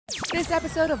This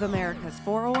episode of America's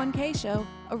 401k Show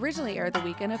originally aired the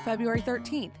weekend of February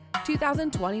 13th,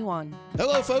 2021.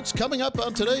 Hello, folks. Coming up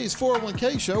on today's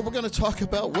 401k Show, we're going to talk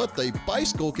about what the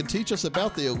bicycle can teach us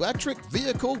about the electric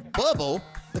vehicle bubble.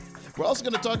 We're also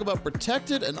going to talk about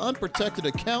protected and unprotected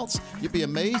accounts. You'd be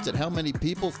amazed at how many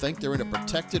people think they're in a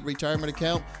protected retirement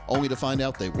account, only to find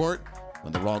out they weren't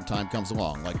when the wrong time comes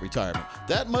along, like retirement.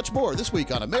 That and much more this week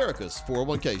on America's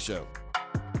 401k Show.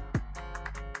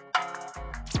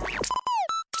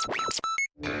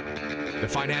 The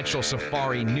Financial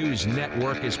Safari News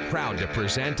Network is proud to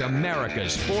present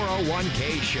America's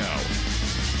 401k Show.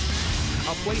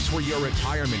 A place where your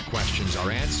retirement questions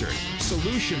are answered,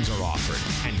 solutions are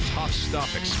offered, and tough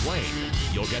stuff explained.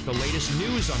 You'll get the latest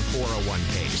news on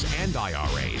 401ks and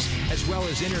IRAs, as well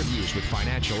as interviews with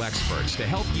financial experts to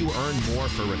help you earn more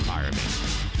for retirement.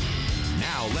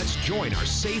 Now let's join our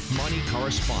Safe Money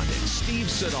correspondent,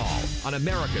 Steve Siddall, on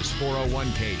America's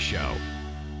 401k Show.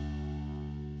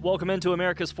 Welcome into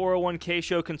America's 401k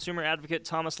Show. Consumer advocate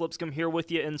Thomas Lipscomb here with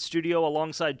you in studio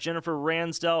alongside Jennifer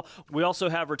Ransdell. We also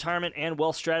have retirement and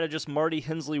wealth strategist Marty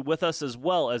Hensley with us, as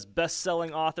well as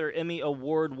best-selling author, Emmy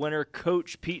Award winner,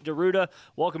 Coach Pete D'Arruda.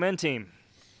 Welcome in, team.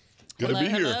 Good to be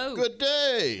here. Good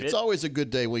day. It's always a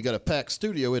good day when we got a packed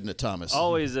studio, isn't it, Thomas?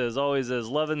 Always is, always is.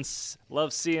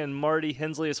 Love seeing Marty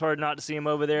Hensley. It's hard not to see him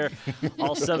over there,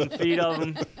 all 7 feet of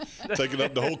him. Taking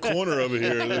up the whole corner over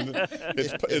here.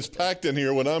 It's packed in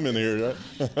here when I'm in here,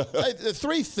 right? The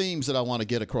three themes that I want to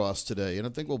get across today, and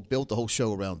I think we'll build the whole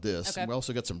show around this. Okay. And we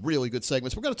also got some really good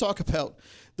segments. We're going to talk about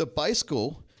the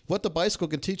bicycle, what the bicycle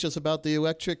can teach us about the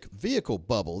electric vehicle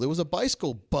bubble. There was a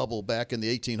bicycle bubble back in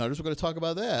the 1800s. We're going to talk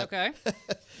about that. Okay.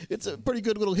 It's a pretty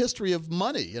good little history of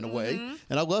money in a way.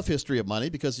 And I love history of money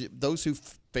because those who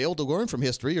fail to learn from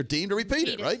history are deemed to repeat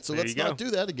it, right? So let's not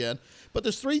do that again. But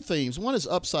there's three themes. One is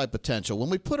upside potential. When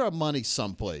we put our money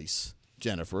someplace,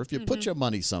 Jennifer, if you put your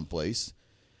money someplace,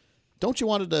 don't you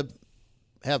want it to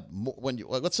have more, when you,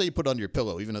 let's say you put it under your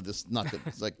pillow, even though this not good,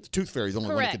 it's like the Tooth Fairy's the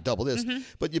only one that could double this,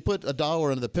 but you put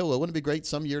 $1 under the pillow. Wouldn't it be great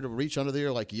some year to reach under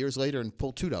there like years later and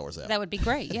pull $2 out? That would be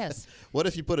great, yes. What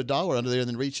if you put $1 under there and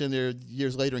then reach in there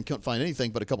years later and couldn't find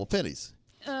anything but a couple pennies?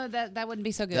 That wouldn't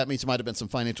be so good. That means there might have been some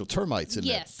financial termites in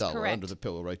that dollar correct. under the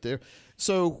pillow right there.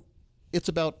 So it's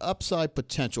about upside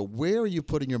potential. Where are you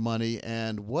putting your money,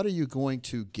 and what are you going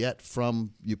to get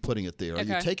from you putting it there? Are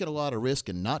you taking a lot of risk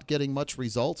and not getting much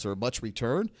results or much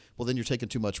return? Well, then you're taking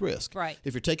too much risk. Right.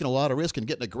 If you're taking a lot of risk and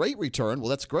getting a great return, well,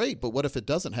 that's great. But what if it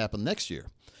doesn't happen next year?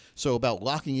 So about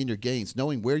locking in your gains,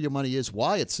 knowing where your money is,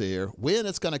 why it's there, when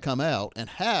it's going to come out, and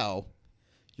how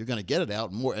you're going to get it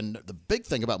out more. And the big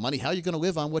thing about money, how you're going to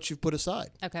live on what you've put aside.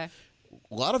 Okay.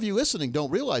 A lot of you listening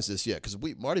don't realize this yet because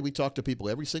Marty, we talk to people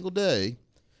every single day,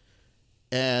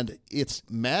 and it's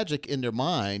magic in their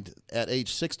mind. At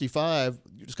age 65,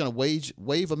 you're just going to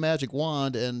wave a magic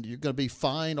wand, and you're going to be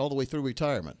fine all the way through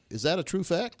retirement. Is that a true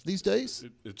fact these days?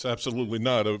 It's absolutely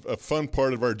not. A fun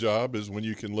part of our job is when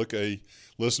you can look a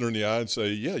listener in the eye and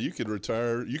say, yeah, you could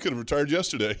retire. You could have retired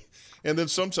yesterday. And then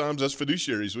sometimes as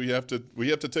fiduciaries, we have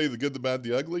to tell you the good, the bad,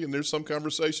 the ugly. And there's some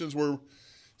conversations where,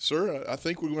 sir, I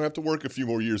think we're going to have to work a few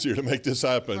more years here to make this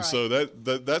happen. Right. So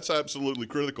that's absolutely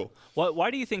critical. Why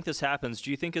do you think this happens?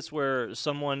 Do you think it's where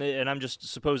someone, and I'm just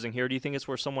supposing here, do you think it's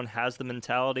where someone has the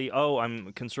mentality, oh,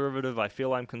 I'm conservative, I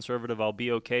feel I'm conservative, I'll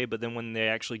be okay, but then when they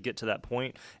actually get to that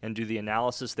point and do the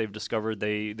analysis, they've discovered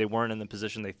they weren't in the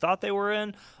position they thought they were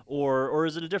in, or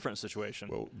is it a different situation?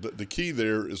 Well, the key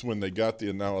there is when they got the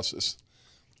analysis.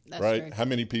 That's right? true. How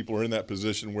many people are in that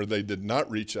position where they did not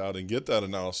reach out and get that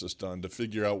analysis done to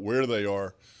figure out where they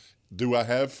are? Do I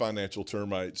have financial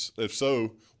termites? If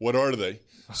so, what are they?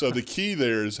 So the key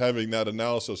there is having that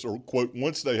analysis, or quote,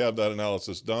 once they have that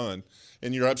analysis done.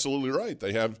 And you're absolutely right.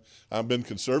 I've been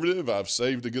conservative. I've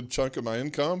saved a good chunk of my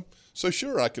income. So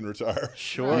sure, I can retire.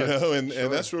 Sure. And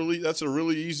that's a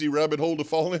really easy rabbit hole to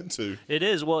fall into. It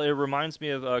is. Well, it reminds me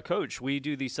of Coach. We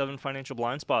do these 7 financial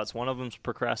blind spots. One of them's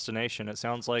procrastination. It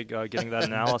sounds like getting that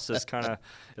analysis kind of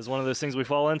is one of those things we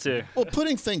fall into. Well,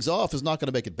 putting things off is not going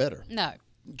to make it better. No.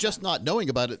 Just not knowing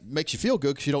about it makes you feel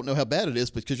good because you don't know how bad it is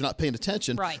because you're not paying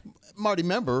attention. Right. Marty,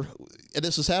 remember, and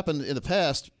this has happened in the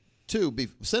past too,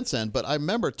 since then, but I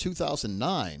remember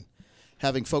 2009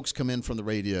 having folks come in from the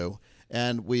radio,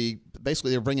 and they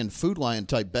were bringing Food Lion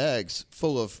type bags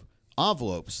full of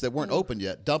envelopes that weren't opened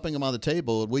yet, dumping them on the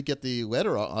table, and we get the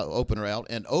letter opener out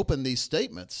and open these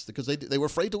statements because they were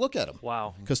afraid to look at them.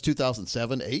 Wow. Because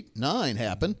 2007, 8, 9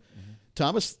 happened.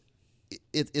 Thomas,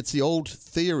 it's the old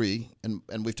theory, and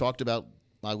we've talked about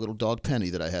my little dog Penny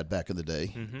that I had back in the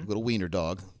day, little wiener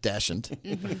dog, Dachshund,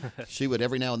 she would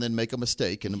every now and then make a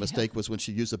mistake, and the mistake was when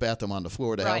she used the bathroom on the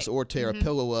floor of the house or tear a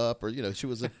pillow up, or she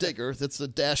was a digger. That's a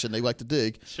Dachshund. They like to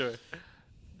dig. Sure.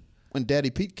 When Daddy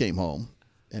Pete came home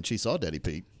and she saw Daddy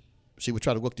Pete, she would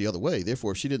try to look the other way.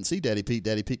 Therefore, if she didn't see Daddy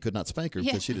Pete could not spank her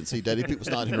because she didn't see Daddy Pete was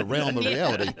not in her realm of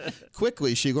reality.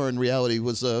 Quickly, she learned reality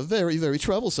was very, very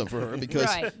troublesome for her because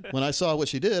when I saw what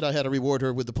she did, I had to reward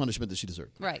her with the punishment that she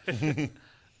deserved. Right.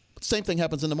 Same thing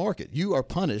happens in the market. You are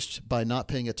punished by not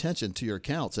paying attention to your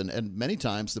accounts, and many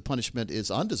times the punishment is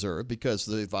undeserved because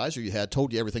the advisor you had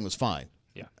told you everything was fine.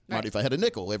 Yeah. Marty, if I had a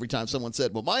nickel every time someone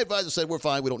said, well, my advisor said we're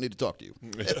fine, we don't need to talk to you.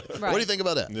 What do you think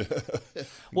about that?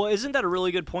 Well, isn't that a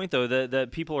really good point, though,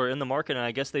 that people are in the market, and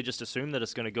I guess they just assume that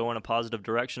it's going to go in a positive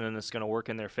direction and it's going to work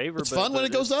in their favor. It's fun when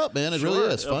it goes up, man. It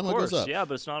really is. Fun when it goes up. Yeah,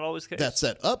 but it's not always the case. That's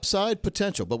that upside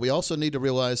potential. But we also need to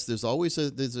realize there's always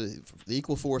the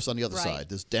equal force on the other side.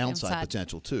 There's downside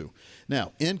potential, too.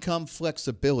 Now, income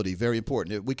flexibility, very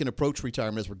important. We can approach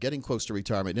retirement as we're getting close to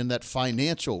retirement. In that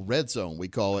financial red zone, we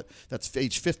call it, that's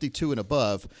age 52 and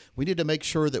above, we need to make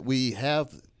sure that we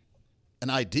have an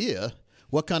idea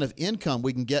what kind of income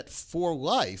we can get for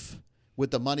life with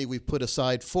the money we've put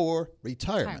aside for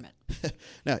retirement.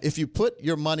 Now, if you put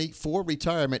your money for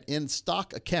retirement in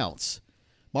stock accounts,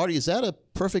 Marty, is that a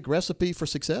perfect recipe for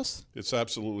success? It's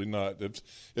absolutely not.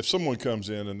 If someone comes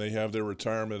in and they have their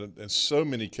retirement, in so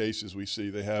many cases we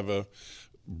see they have a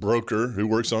broker who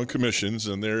works on commissions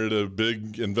and they're at a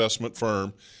big investment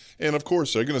firm. And, of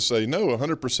course, they're going to say, no,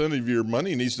 100% of your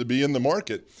money needs to be in the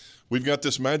market. We've got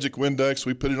this magic Windex.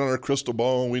 We put it on our crystal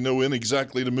ball, and we know when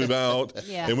exactly to move out,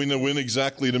 and we know when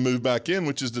exactly to move back in,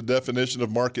 which is the definition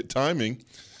of market timing.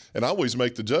 And I always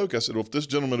make the joke. I said, well, if this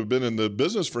gentleman had been in the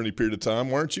business for any period of time,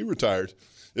 why aren't you retired?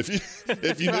 If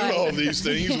you knew all these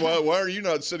things, why are you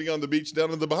not sitting on the beach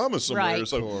down in the Bahamas somewhere?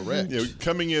 Right. So,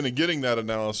 coming in and getting that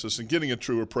analysis and getting a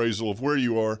true appraisal of where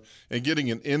you are and getting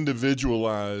an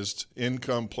individualized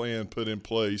income plan put in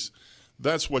place,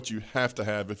 that's what you have to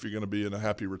have if you're going to be in a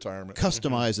happy retirement.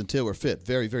 Customize until we're fit.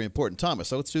 Very, very important. Thomas,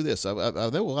 so let's do this. I know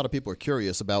a lot of people are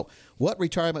curious about what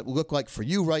retirement will look like for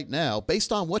you right now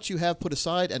based on what you have put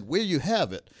aside and where you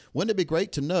have it. Wouldn't it be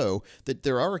great to know that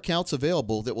there are accounts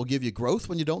available that will give you growth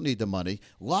when you don't need the money,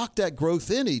 lock that growth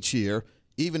in each year,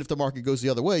 even if the market goes the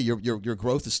other way, your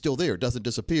growth is still there. It doesn't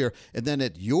disappear. And then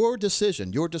at your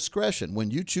decision, your discretion,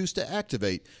 when you choose to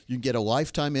activate, you can get a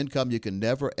lifetime income you can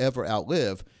never, ever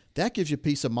outlive. That gives you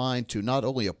peace of mind to not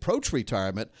only approach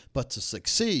retirement, but to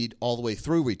succeed all the way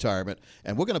through retirement.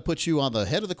 And we're going to put you on the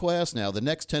head of the class now. The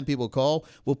next 10 people call,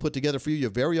 we'll put together for you your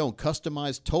very own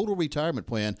customized total retirement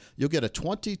plan. You'll get a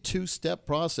 22-step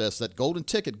process. That golden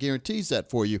ticket guarantees that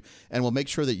for you, and we'll make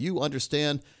sure that you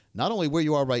understand not only where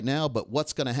you are right now, but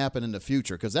what's going to happen in the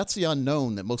future, because that's the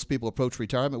unknown that most people approach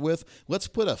retirement with. Let's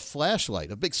put a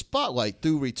flashlight, a big spotlight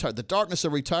through the darkness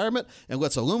of retirement, and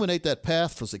let's illuminate that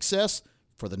path for success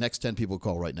for the next 10 people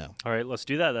call right now. All right, let's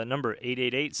do that. That number,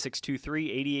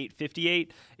 888-623-8858,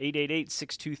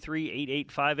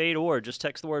 888-623-8858, or just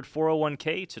text the word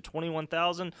 401k to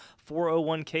 21,000,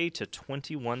 401k to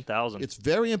 21,000. It's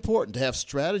very important to have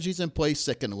strategies in place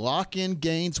that can lock in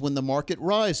gains when the market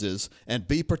rises and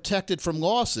be protected from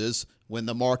losses when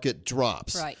the market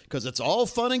drops. Right. Because it's all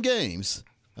fun and games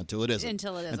until it isn't.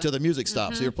 Until the music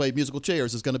stops. Here, play musical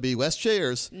chairs. There's going to be less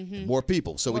chairs, more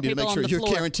people. So we need to make sure you're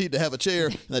guaranteed to have a chair,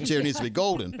 and that chair needs to be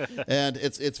golden. And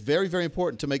it's very, very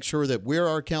important to make sure that where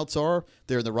our accounts are,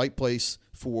 they're in the right place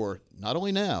for not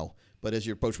only now, but as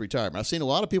you approach retirement. I've seen a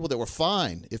lot of people that were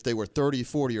fine if they were 30,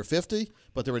 40, or 50,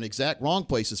 but they're in exact wrong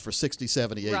places for 60,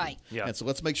 70, 80. Right. Yeah. And so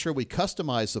let's make sure we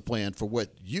customize the plan for what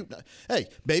you – hey,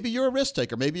 maybe you're a risk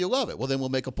taker. Maybe you love it. Well, then we'll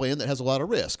make a plan that has a lot of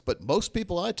risk. But most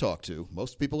people I talk to,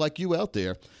 most people like you out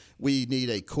there, we need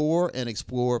a core and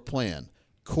explore plan.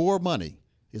 Core money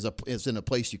is in a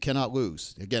place you cannot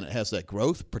lose. Again, it has that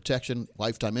growth, protection,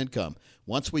 lifetime income.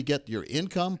 Once we get your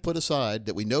income put aside,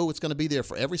 that we know it's going to be there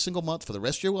for every single month for the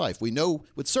rest of your life, we know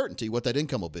with certainty what that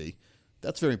income will be.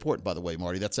 That's very important, by the way,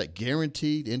 Marty. That's that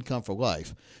guaranteed income for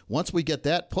life. Once we get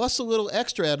that, plus a little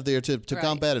extra out of there to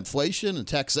combat inflation and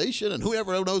taxation and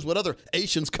whoever knows what other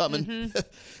Asian's coming,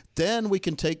 then we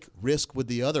can take risk with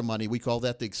the other money. We call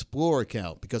that the Explorer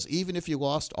account, because even if you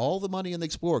lost all the money in the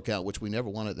Explorer account, which we never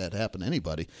wanted that to happen to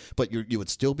anybody, but you would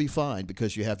still be fine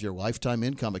because you have your lifetime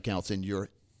income accounts in your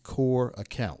core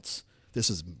accounts. This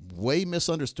is way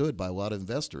misunderstood by a lot of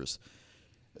investors.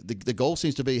 The goal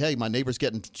seems to be, hey, my neighbor's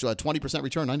getting 20%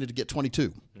 return. I need to get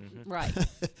 22. Right.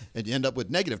 And you end up with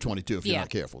negative 22 if you're not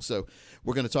careful. So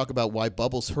we're going to talk about why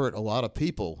bubbles hurt a lot of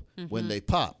people when they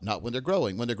pop, not when they're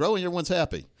growing. When they're growing, everyone's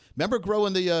happy. Remember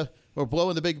growing the or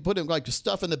blowing the big, putting like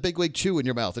stuff in the big league chew in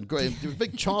your mouth and a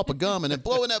big chomp of gum and then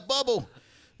blowing that bubble.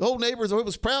 The whole neighbors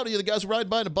was proud of you. The guys were riding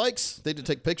by on the bikes. They didn't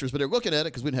take pictures, but they were looking at it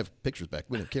because we didn't have pictures back.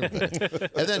 We didn't have cameras back.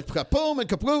 And then boom and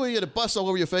kaplooey and it busts all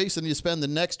over your face, and you spend the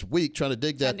next week trying to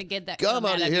dig that gum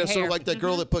out of your hair, sort of like that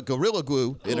girl that put Gorilla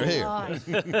Glue in her hair.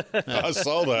 I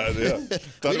saw that, yeah.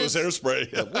 Thought it was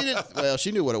hairspray. Well,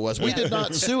 she knew what it was. We did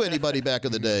not sue anybody back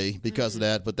in the day because of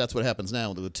that, but that's what happens now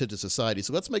in the litigious society.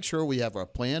 So let's make sure we have our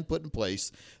plan put in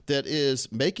place that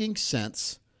is making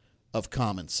sense of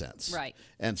common sense. Right.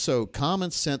 And so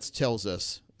common sense tells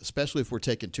us, especially if we're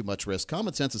taking too much risk,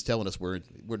 common sense is telling us we're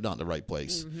not in the right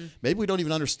place. Maybe we don't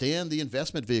even understand the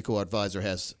investment vehicle our advisor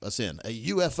has us in, a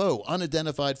UFO,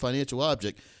 unidentified financial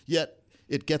object, yet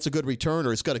it gets a good return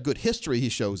or it's got a good history he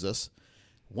shows us.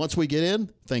 Once we get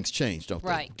in, things change, don't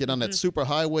they? Get on that super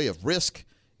highway of risk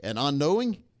and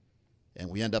unknowing, and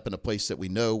we end up in a place that we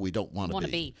know we don't want to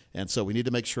be. And so we need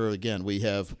to make sure, again, we've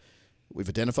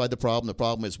identified the problem. The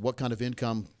problem is what kind of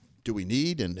income do we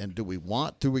need and do we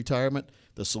want through retirement?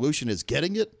 The solution is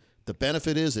getting it. The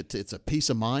benefit is it's a peace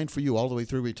of mind for you all the way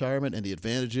through retirement, and the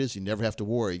advantage is you never have to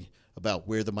worry about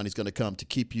where the money's going to come to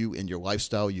keep you in your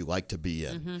lifestyle you like to be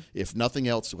in. If nothing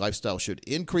else, lifestyle should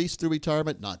increase through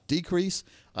retirement, not decrease.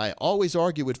 I always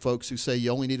argue with folks who say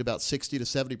you only need about 60 to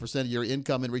 70% of your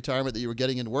income in retirement that you were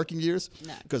getting in working years,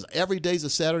 because every day's a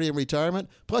Saturday in retirement,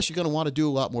 plus you're going to want to do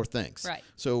a lot more things.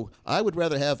 So I would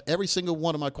rather have every single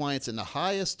one of my clients in the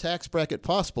highest tax bracket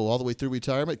possible all the way through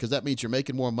retirement, because that means you're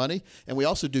making more money. And we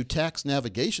also do tax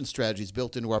navigation strategies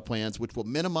built into our plans, which will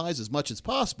minimize as much as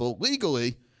possible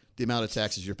legally the amount of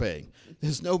taxes you're paying.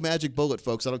 There's no magic bullet,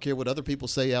 folks. I don't care what other people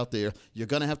say out there. You're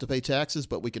going to have to pay taxes,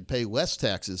 but we can pay less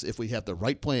taxes if we have the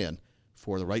right plan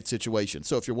for the right situation.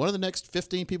 So if you're one of the next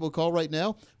 15 people who call right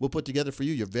now, we'll put together for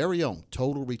you your very own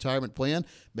total retirement plan,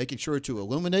 making sure to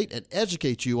illuminate and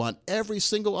educate you on every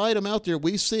single item out there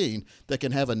we've seen that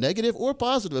can have a negative or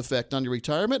positive effect on your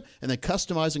retirement, and then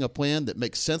customizing a plan that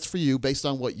makes sense for you based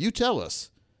on what you tell us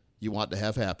you want to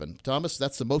have happen. Thomas,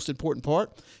 that's the most important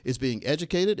part, is being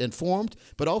educated, informed,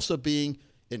 but also being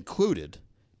included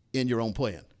in your own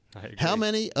plan. How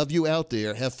many of you out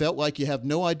there have felt like you have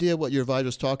no idea what your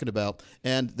advisor's talking about,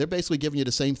 and they're basically giving you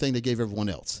the same thing they gave everyone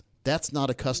else? That's not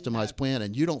a customized plan,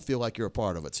 and you don't feel like you're a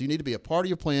part of it. So you need to be a part of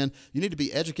your plan. You need to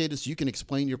be educated so you can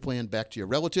explain your plan back to your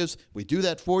relatives. We do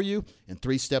that for you in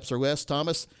 3 steps or less.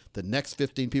 Thomas, the next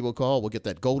 15 people call will get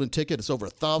that golden ticket. It's over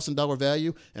 $1,000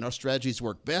 value, and our strategies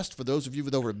work best for those of you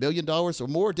with over $1 million or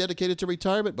more dedicated to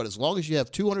retirement. But as long as you have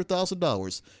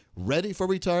 $200,000 ready for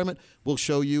retirement, we'll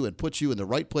show you and put you in the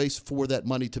right place for that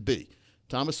money to be.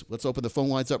 Thomas, let's open the phone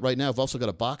lines up right now. I've also got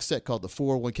a box set called the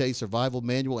 401k Survival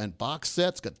Manual and Box Set.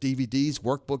 It's got DVDs,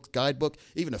 workbooks, guidebook,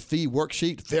 even a fee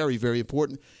worksheet. Very, very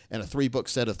important. And a 3-book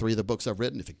set of 3 of the books I've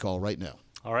written if you call right now.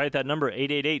 All right, that number,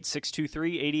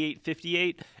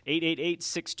 888-623-8858,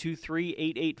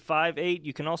 888-623-8858.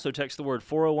 You can also text the word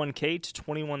 401k to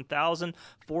 21,000,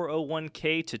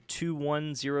 401k to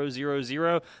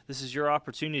 21000. This is your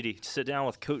opportunity to sit down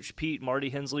with Coach Pete, Marty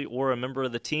Hensley, or a member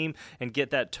of the team and get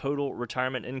that total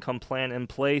retirement income plan in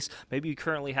place. Maybe you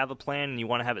currently have a plan and you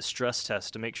want to have it stress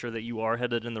test to make sure that you are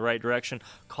headed in the right direction.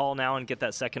 Call now and get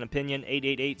that second opinion,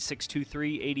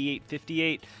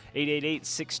 888-623-8858,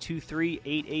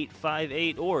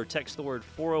 888-623-8858, or text the word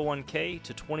 401k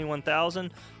to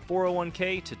 21,000,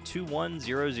 401k to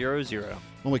 21000.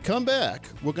 When we come back,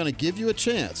 we're going to give you a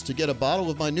chance to get a bottle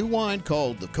of my new wine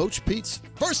called the Coach Pete's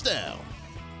First Down.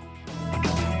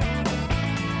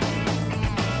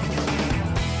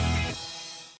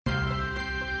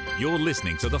 You're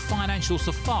listening to the Financial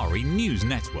Safari News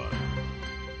Network.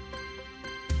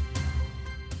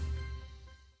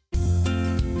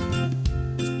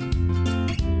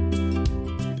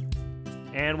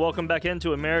 And welcome back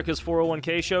into America's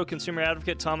 401k show. Consumer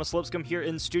advocate Thomas Lipscomb here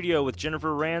in studio with Jennifer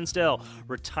Ransdell,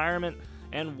 retirement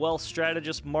and wealth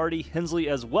strategist Marty Hensley,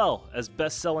 as well as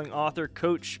best-selling author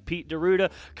Coach Pete D'Arruda.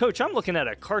 Coach, I'm looking at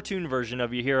a cartoon version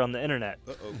of you here on the internet.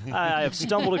 I have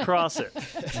stumbled across it.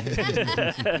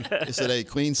 Is it a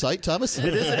clean site, Thomas?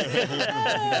 It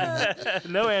is.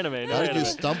 No anime. How did you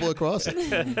stumble across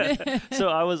it? So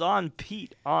I was on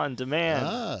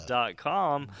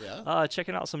PeteOnDemand.com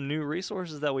checking out some new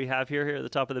resources that we have here at the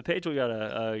top of the page. We got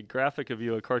a graphic of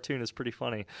you, a cartoon. It's pretty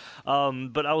funny.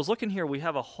 But I was looking here. We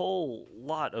have a whole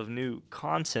lot of new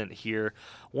content here.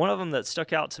 One of them that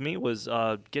stuck out to me was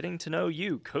getting to know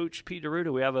you, Coach Pete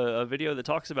D'Arruda. We have a video that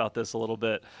talks about this a little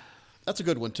bit. That's a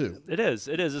good one, too. It is.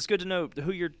 It's good to know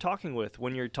who you're talking with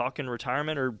when you're talking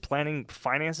retirement or planning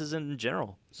finances in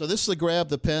general. So this is the grab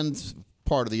the pen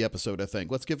part of the episode, I think.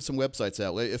 Let's give some websites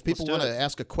out. If people want to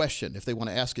ask a question, if they want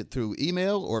to ask it through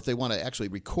email, or if they want to actually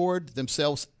record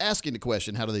themselves asking the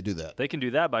question, how do they do that? They can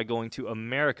do that by going to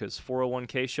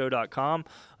americas401kshow.com.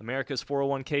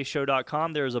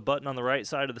 americas401kshow.com. There's a button on the right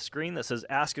side of the screen that says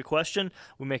Ask a Question.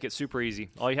 We make it super easy.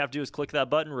 All you have to do is click that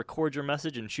button, record your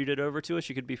message, and shoot it over to us.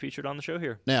 You could be featured on the show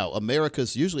here. Now,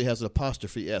 Americas usually has an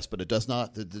apostrophe S, but it does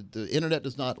not. The internet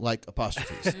does not like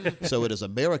apostrophes. So it is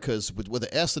Americas with an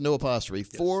S and no apostrophe,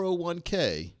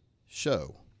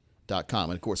 401kshow.com.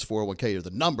 And, of course, 401k are the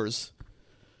numbers.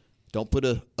 Don't put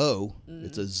a O.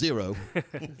 It's a 0.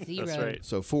 That's right.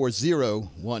 So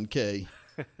 401k.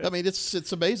 I mean,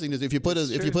 it's amazing. If you put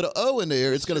an O in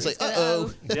there, it's going to say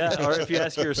uh-oh. Yeah, or if you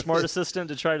ask your smart assistant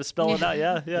to try to spell it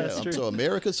out, it's true. So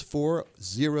America's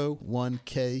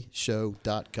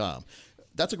 401kshow.com.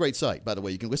 That's a great site, by the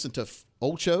way. You can listen to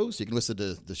old shows. You can listen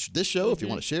to this show if you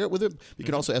want to share it with them. You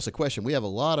can also ask a question. We have a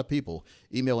lot of people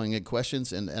emailing in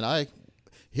questions, and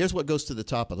here's what goes to the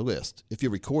top of the list. If you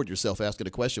record yourself asking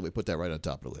a question, we put that right on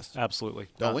top of the list. Absolutely.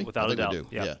 Don't we? Without a doubt. We do.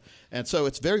 Yeah. And so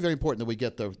it's very, very important that we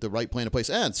get the right plan in place.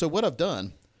 And so what I've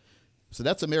done, so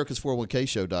that's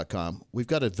americas401kshow.com. We've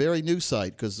got a very new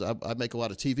site because I make a lot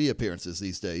of TV appearances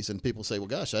these days, and people say, well,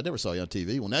 gosh, I never saw you on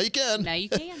TV. Well, now you can. Now you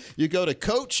can. You go to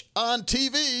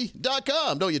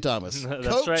coachontv.com, don't you, Thomas?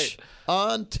 That's right.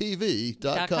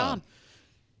 coachontv.com.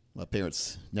 My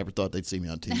parents never thought they'd see me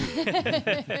on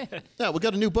TV. Now, we've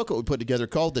got a new booklet we put together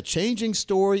called The Changing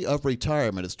Story of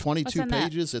Retirement. It's 22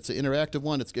 pages. It's an interactive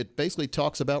one. It basically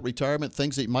talks about retirement,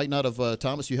 things that you might not have,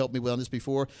 Thomas, you helped me with on this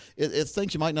before. It's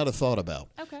things you might not have thought about.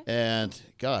 Okay. And,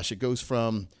 gosh, it goes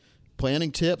from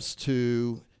planning tips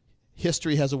to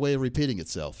history has a way of repeating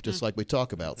itself, just like we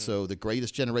talk about. So the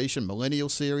Greatest Generation, Millennial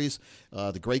Series,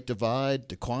 The Great Divide,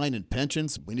 Decline in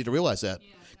Pensions. We need to realize that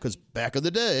because back in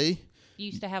the day, you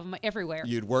used to have them everywhere.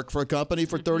 You'd work for a company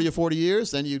for 30 or 40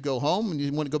 years, then you'd go home and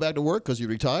you want to go back to work because you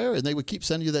retire, and they would keep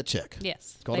sending you that check.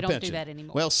 Yes. It's called they a don't pension. do that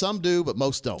anymore. Well, some do, but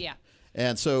most don't. Yeah.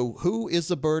 And so who is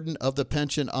the burden of the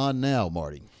pension on now,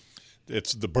 Marty?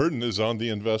 The burden is on the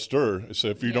investor. So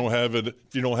if you don't have it,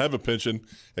 if you don't have a pension,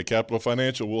 at Capital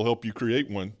Financial will help you create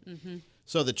one. Mm-hmm.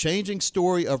 So the Changing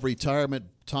Story of Retirement,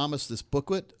 Thomas, this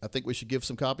booklet, I think we should give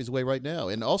some copies away right now.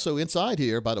 And also inside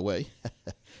here, by the way,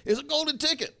 is a golden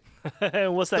ticket.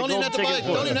 What's that golden ticket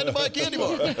for? Don't even have to buy a candy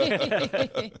bar.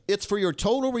 It's for your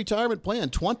total retirement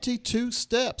plan. 22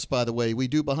 steps, by the way, we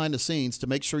do behind the scenes to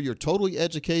make sure you're totally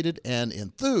educated and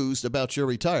enthused about your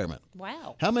retirement.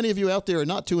 Wow. How many of you out there are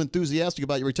not too enthusiastic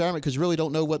about your retirement because you really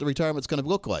don't know what the retirement's going to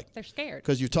look like? They're scared.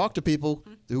 Because you talk to people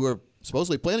who are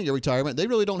supposedly planning your retirement, they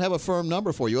really don't have a firm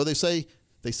number for you. Or they say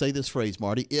this phrase,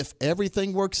 Marty, if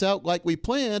everything works out like we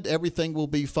planned, everything will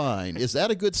be fine. Is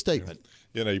that a good statement?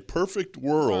 In a perfect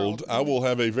world, I will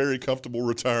have a very comfortable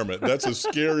retirement. That's a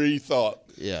scary thought.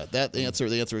 Yeah, the answer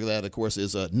to that, of course,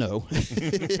 is no.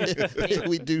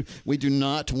 We do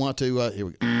not want to. Here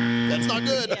we go. That's not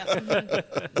good.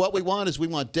 Yeah. What we want is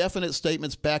definite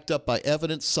statements backed up by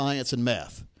evidence, science, and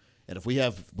math. And if we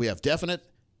have definite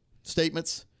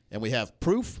statements and we have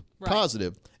proof,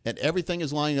 positive, and everything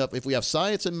is lining up, if we have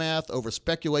science and math over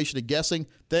speculation and guessing,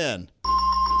 then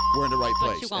we're in the right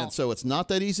place. And so it's not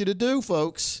that easy to do,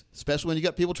 folks, especially when you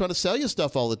got people trying to sell you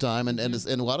stuff all the time. And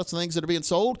a lot of things that are being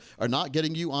sold are not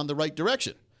getting you on the right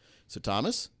direction. So,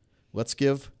 Thomas, let's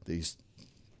give these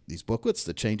booklets,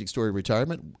 The Changing Story of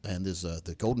Retirement, and there's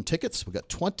the golden tickets. We've got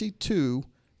 22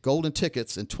 golden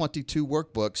tickets and 22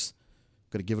 workbooks.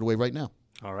 I'm going to give it away right now.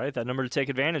 All right, that number to take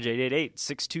advantage,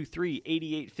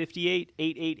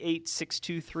 888-623-8858,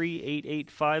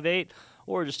 888-623-8858,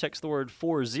 or just text the word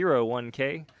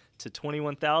 401k to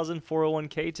 21,000,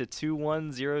 401k to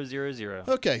 21000.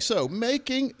 Okay, so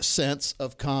making sense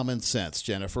of common sense,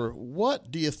 Jennifer. What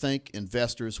do you think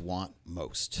investors want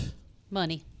most?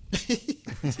 Money.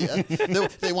 Yeah,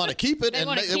 they want to keep it, they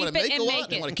want to make a lot.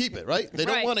 They want to keep it, right? They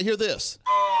don't want to hear this.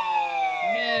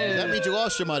 No. That means you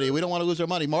lost your money. We don't want to lose our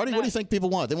money. Marty, what do you think people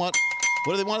want? What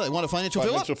do they want? They want a financial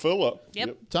fill-up? Financial fill-up.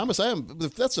 Yep. Thomas,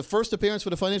 that's the first appearance for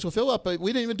the financial fill-up.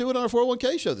 We didn't even do it on our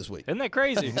 401k show this week. Isn't that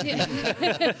crazy?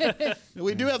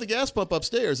 We do have the gas pump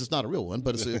upstairs. It's not a real one,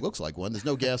 but it looks like one. There's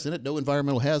no gas in it, no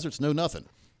environmental hazards, no nothing.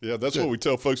 Yeah, that's what we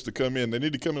tell folks to come in. They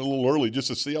need to come in a little early just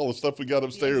to see all the stuff we got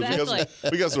upstairs. Exactly.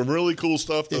 We got some really cool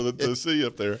stuff to see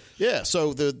up there. Yeah,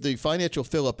 so the financial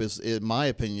fill-up is, in my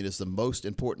opinion, is the most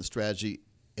important strategy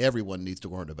everyone needs to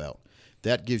learn about.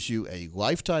 That gives you a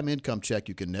lifetime income check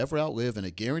you can never outlive in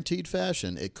a guaranteed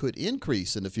fashion. It could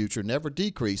increase in the future, never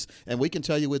decrease, and we can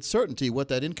tell you with certainty what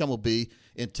that income will be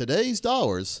in today's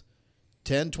dollars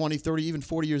 10, 20, 30, even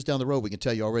 40 years down the road. We can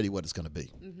tell you already what it's going to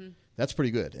be. Mm-hmm. That's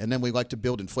pretty good. And then we like to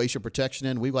build inflation protection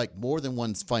in. We like more than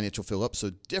one financial fill-up,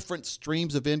 so different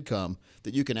streams of income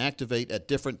that you can activate at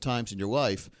different times in your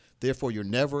life. Therefore, you're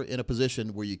never in a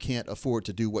position where you can't afford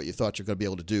to do what you thought you're going to be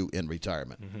able to do in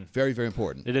retirement. Very, very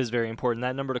important. It is very important.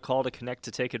 That number to call to connect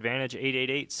to take advantage,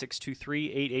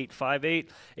 888-623-8858,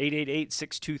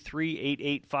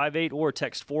 888-623-8858, or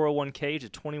text 401k to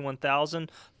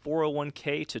 21,000.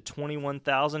 401k to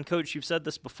 21,000. Coach, you've said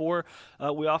this before.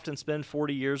 We often spend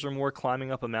 40 years or more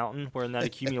climbing up a mountain. We're in that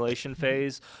accumulation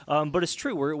phase. But it's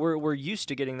true. We're used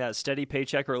to getting that steady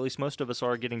paycheck, or at least most of us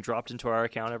are, getting dropped into our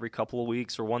account every couple of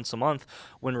weeks or once a month.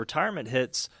 When retirement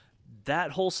hits,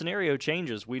 that whole scenario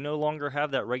changes. We no longer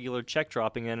have that regular check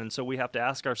dropping in, and so we have to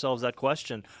ask ourselves that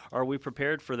question. Are we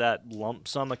prepared for that lump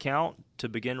sum account to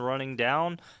begin running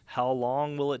down? How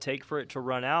long will it take for it to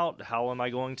run out? How am I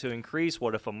going to increase?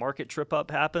 What if a market trip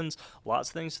up happens? Lots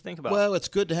of things to think about. Well, it's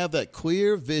good to have that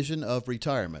clear vision of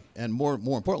retirement, and more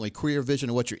importantly, clear vision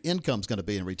of what your income's going to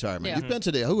be in retirement. Yeah. You've been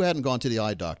to who hadn't gone to the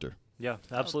eye doctor? Yeah,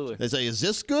 absolutely. They say, is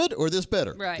this good or this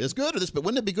better? Right. This good or this? But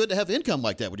wouldn't it be good to have income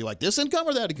like that? Would you like this income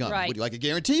or that income? Right. Would you like it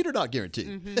guaranteed or not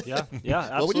guaranteed? Yeah, absolutely.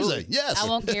 What would you say? Yes. I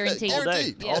want guaranteed. All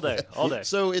day, Guaranteed. all day.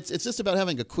 So it's just about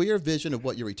having a clear vision of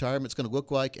what your retirement's going to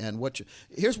look like, and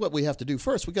here's what we have to do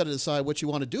first. We got to decide what you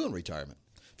want to do in retirement.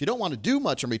 If you don't want to do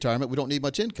much in retirement, we don't need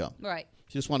much income. Right.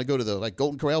 If you just want to go to the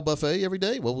Golden Corral buffet every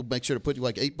day, well, we'll make sure to put you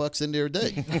like $8 in there a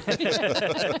day.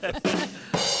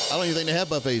 I don't even think they have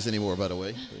buffets anymore, by the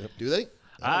way. Do they?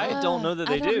 I don't know that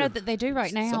they I do. don't know that they do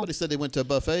right now. Somebody said they went to a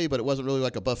buffet, but it wasn't really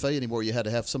like a buffet anymore. You had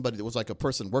to have somebody that was like a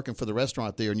person working for the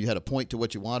restaurant there, and you had to point to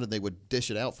what you wanted, and they would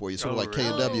dish it out for you, sort of like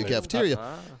K&W cafeteria.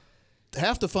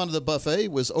 Half the fun of the buffet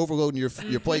was overloading your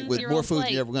plate with Your more own food than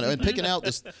plate. you ever going to, and picking out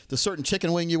the certain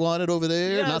chicken wing you wanted over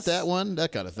there, Yes. not that one,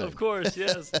 that kind of thing. Of course,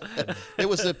 yes.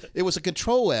 It was a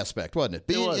control aspect, wasn't it?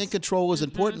 Being was. in control is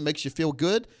important, makes you feel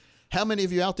good. How many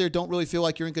of you out there don't really feel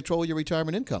like you're in control of your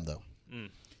retirement income, though?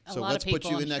 A So lot let's of put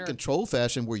people, you I'm in that sure. control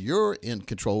fashion where you're in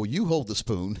control, you hold the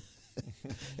spoon,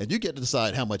 and you get to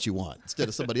decide how much you want instead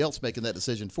of somebody else making that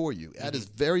decision for you. That is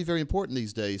very, very important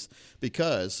these days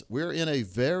because we're in a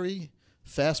very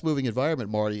fast-moving environment,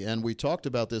 Marty, and we talked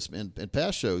about this in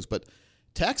past shows, but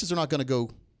taxes are not going to go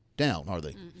down, are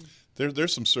they?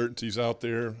 There's some certainties out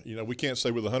there. You know, we can't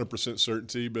say with 100%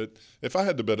 certainty, but if I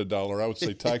had to bet $1, I would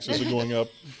say taxes are going up.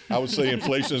 I would say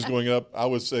inflation is going up. I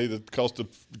would say the cost of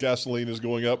gasoline is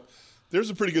going up. There's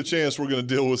a pretty good chance we're going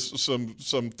to deal with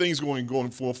some things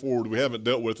going forward we haven't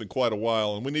dealt with in quite a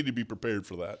while, and we need to be prepared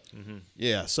for that.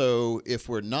 Yeah, so if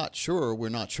we're not sure, we're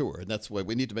not sure. And that's why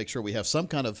we need to make sure we have some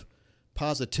kind of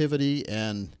positivity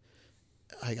and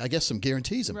I guess some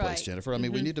guarantees in place, Right. Jennifer. I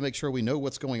mean, we need to make sure we know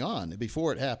what's going on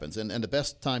before it happens. And the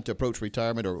best time to approach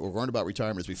retirement or learn about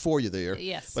retirement is before you're there.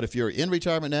 Yes. But if you're in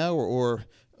retirement now or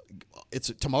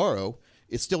it's tomorrow,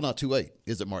 it's still not too late,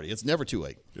 is it, Marty? It's never too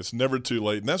late. It's never too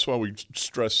late, and that's why we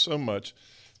stress so much.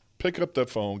 Pick up that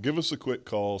phone, give us a quick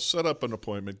call, set up an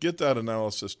appointment, get that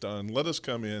analysis done. Let us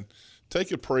come in,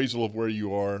 take appraisal of where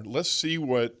you are. Let's see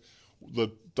what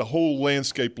the whole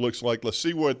landscape looks like. Let's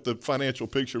see what the financial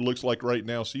picture looks like right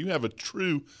now so you have a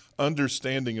true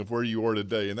understanding of where you are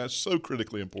today, and that's so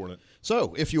critically important.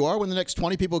 So if you are one of the next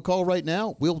 20 people who call right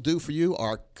now, we'll do for you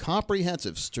our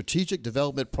comprehensive strategic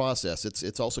development process.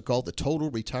 It's also called the Total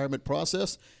Retirement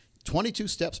Process. 22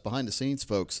 steps behind the scenes,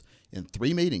 folks. In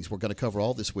 3 meetings, we're going to cover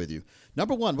all this with you.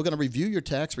 Number 1, we're going to review your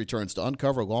tax returns to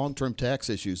uncover long-term tax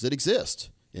issues that exist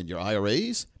in your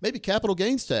IRAs, maybe capital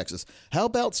gains taxes. How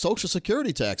about Social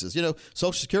Security taxes? You know,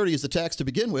 Social Security is the tax to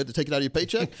begin with, to take it out of your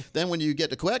paycheck. Then when you get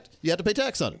to collect, you have to pay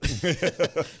tax on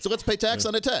it. So let's pay tax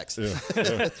on a tax.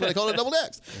 That's why they call it double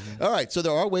tax. All right, so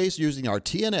there are ways using our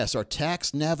TNS, our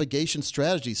Tax Navigation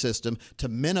Strategy System, to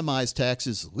minimize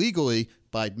taxes legally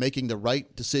by making the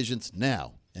right decisions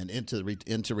now and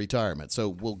into retirement. So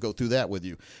we'll go through that with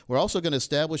you. We're also going to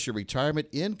establish your retirement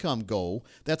income goal.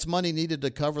 That's money needed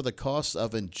to cover the costs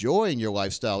of enjoying your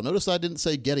lifestyle. Notice I didn't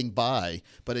say getting by,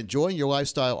 but enjoying your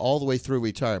lifestyle all the way through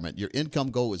retirement. Your income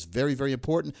goal is very, very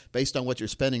important. Based on what you're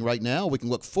spending right now, we can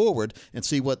look forward and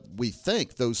see what we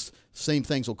think those same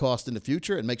things will cost in the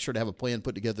future and make sure to have a plan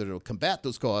put together to combat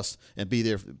those costs and be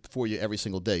there for you every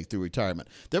single day through retirement.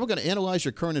 Then we're going to analyze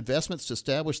your current investments to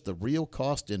establish the real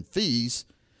cost in fees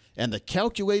and the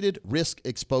calculated risk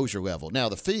exposure level. Now,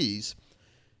 the fees,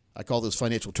 I call those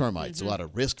financial termites. A lot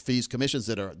of risk fees, commissions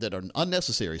that are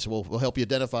unnecessary. So we'll help you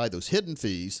identify those hidden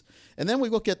fees. And then we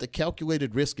look at the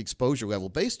calculated risk exposure level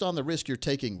based on the risk you're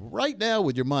taking right now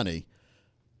with your money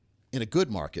in a good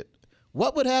market.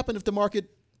 What would happen if the market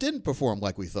didn't perform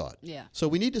like we thought? Yeah. So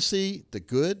we need to see the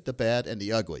good, the bad, and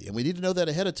the ugly. And we need to know that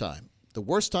ahead of time. the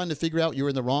worst time to figure out you're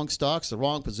in the wrong stocks, the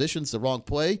wrong positions, the wrong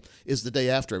play is the day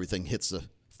after everything hits the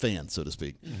fan, so to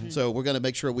speak. So we're going to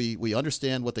make sure we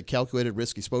understand what the calculated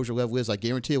risk exposure level is. I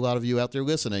guarantee a lot of you out there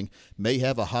listening may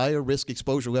have a higher risk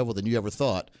exposure level than you ever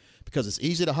thought, because it's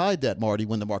easy to hide that, Marty,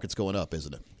 when the market's going up,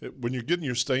 isn't it? When you're getting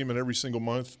your statement every single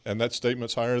month and that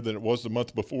statement's higher than it was the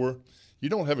month before, you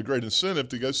don't have a great incentive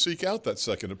to go seek out that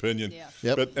second opinion. Yeah.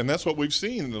 Yep. And that's what we've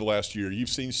seen in the last year. You've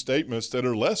seen statements that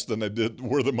are less than they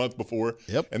were the month before.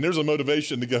 Yep. And there's a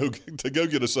motivation to go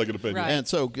get a second opinion. Right. And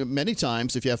so many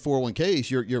times, if you have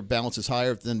 401ks, your balance is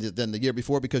higher than the year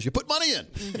before because you put money in.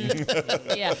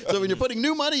 Yeah. So when you're putting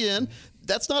new money in,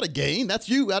 that's not a gain. That's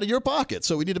you out of your pocket.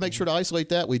 So we need to make sure to isolate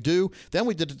that. We do. Then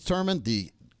we did determine the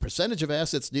percentage of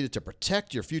assets needed to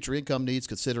protect your future income needs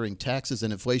considering taxes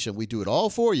and inflation. We do it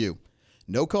all for you.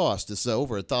 No cost. It's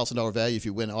over $1,000 value if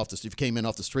you if you came in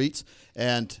off the streets.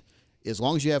 And as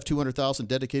long as you have $200,000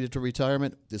 dedicated to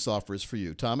retirement, this offer is for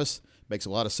you. Thomas, makes a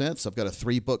lot of sense. I've got a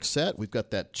 3-book set. We've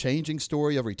got that Changing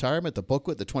Story of Retirement, the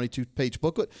booklet, the 22-page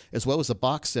booklet, as well as a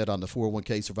box set on the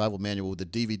 401k Survival Manual with the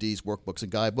DVDs, workbooks,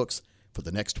 and guidebooks for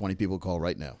the next 20 people call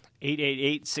right now.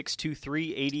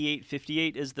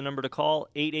 888-623-8858 is the number to call,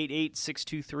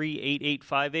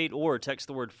 888-623-8858, or text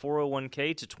the word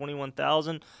 401k to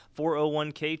 21,000,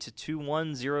 401k to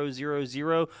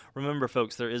 21000. Remember,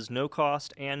 folks, there is no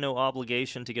cost and no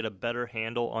obligation to get a better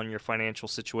handle on your financial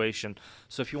situation.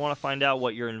 So if you want to find out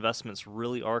what your investments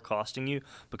really are costing you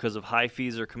because of high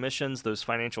fees or commissions, those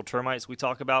financial termites we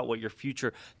talk about, what your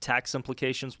future tax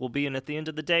implications will be, and at the end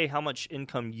of the day, how much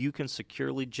income you can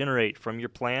securely generate from your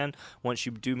plan once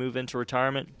you do move into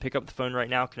retirement, pick up the phone right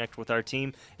now, connect with our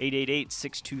team,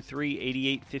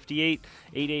 888-623-8858,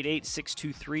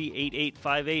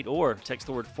 888-623-8858, or text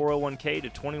the word 401k to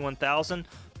 21,000,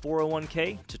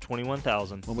 401k to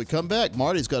 21,000. When we come back,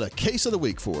 Marty's got a case of the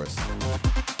week for us.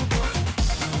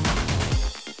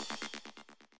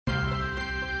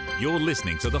 You're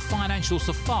listening to the Financial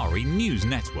Safari News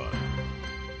Network.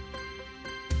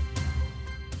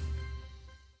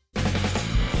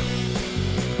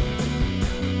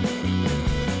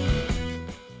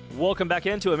 Welcome back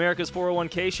into America's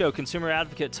 401k show. Consumer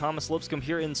advocate Thomas Lipscomb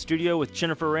here in studio with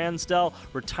Jennifer Ransdell,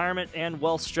 retirement and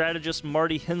wealth strategist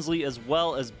Marty Hensley, as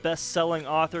well as best-selling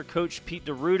author Coach Pete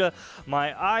D'Arruda.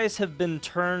 My eyes have been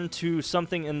turned to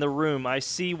something in the room. I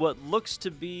see what looks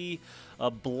to be a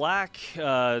black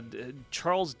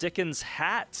Charles Dickens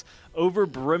hat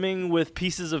over-brimming with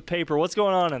pieces of paper. What's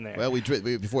going on in there? Well,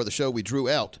 before the show, we drew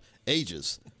out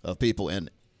ages of people in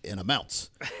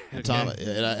amounts. And Tom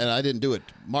and I didn't do it.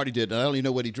 Marty did. And I don't even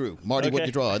know what he drew. Marty, what did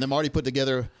you draw? And then Marty put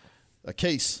together a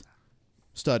case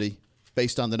study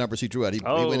based on the numbers he drew out. He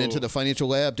went into the financial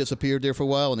lab, disappeared there for a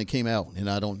while, and then came out. And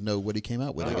I don't know what he came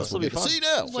out with. I guess we'll get to see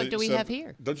now. What do we have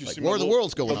here? Don't you see where the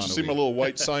world's going on? Don't you see my little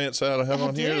white science hat I have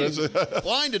on here?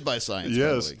 Blinded by science.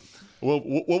 Yes. Probably. Well,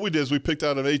 what we did is we picked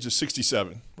out an age of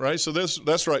 67, right? So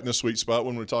that's right in the sweet spot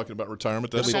when we're talking about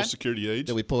retirement. That's Social Security age.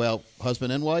 Did we pull out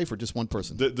husband and wife or just one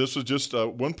person? This was just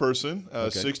one person,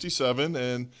 67,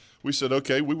 and we said,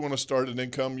 okay, we want to start an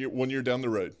income 1 year down the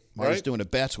road. Marty's right? doing a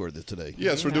bachelor today.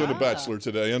 Yes, we're doing a bachelor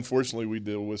today. Unfortunately, we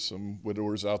deal with some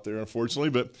widowers out there,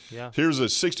 unfortunately. But here's a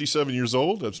 67 years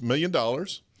old. That's $1 million.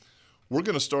 We're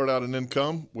going to start out an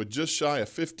income with just shy of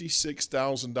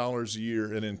 $56,000 a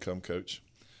year in income, Coach.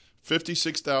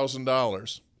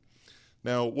 $56,000.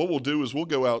 Now, what we'll do is we'll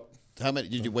go out. How many?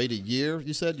 Did you wait a year?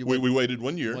 You said we waited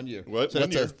 1 year. 1 year. What? So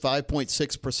that's 1 year. a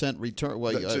 5.6% return.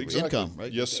 Exactly. Income,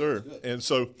 right? Yes, sir. And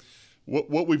so,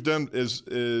 what we've done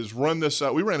is run this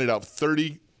out. We ran it out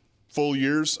 30 full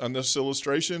years on this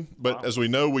illustration, but as we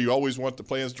know, we always want the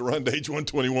plans to run to age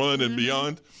 121 and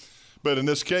beyond. But in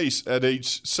this case, at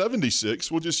age 76,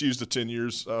 we'll just use the 10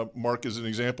 years mark as an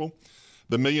example.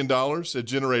 The $1 million had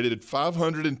generated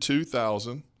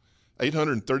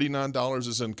 $502,839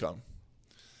 as income.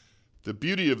 The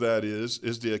beauty of that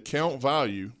is the account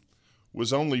value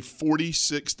was only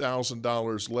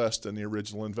 $46,000 less than the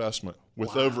original investment,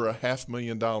 with over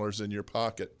 $500,000 in your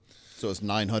pocket. So it's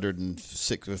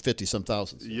 950 some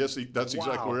thousand. Yes, that's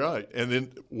exactly right. And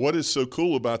then what is so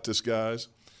cool about this, guys,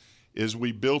 is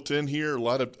we built in here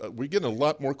we get a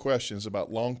lot more questions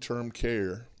about long-term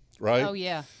care, right? Oh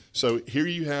yeah. So here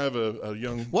you have a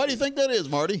young. Why do you think that is,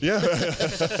 Marty? Yeah. I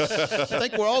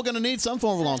think we're all going to need some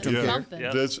form of long-term care.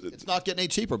 Yeah. It's not getting any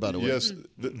cheaper, by the way. Yes,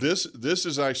 this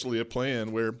is actually a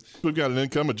plan where we've got an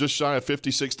income of just shy of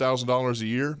 $56,000 a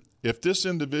year. If this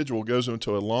individual goes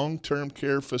into a long-term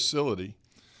care facility,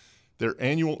 their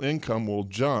annual income will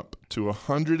jump to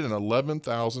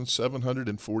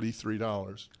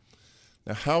 $111,743.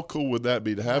 Now, how cool would that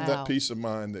be to have Wow. that peace of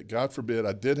mind that, God forbid,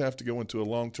 I did have to go into a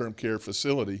long-term care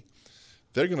facility?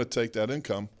 They're going to take that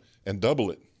income and double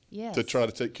it Yes. to try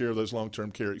to take care of those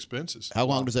long-term care expenses. How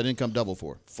long does that income double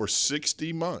for? For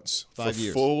 60 months. 5 for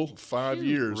years. full 5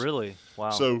 years. Really? Wow.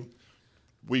 So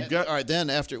we've got. All right, then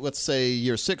after, let's say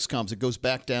year 6 comes, it goes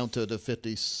back down to the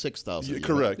 56,000. Yeah,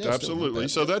 correct, Yeah, still not absolutely.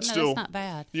 bad. So that's No, still that's not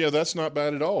bad. Yeah, that's not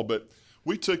bad at all. But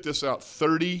we took this out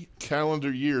 30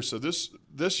 calendar years. So this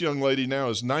young lady now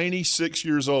is 96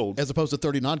 years old. As opposed to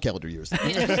 30 non-calendar years.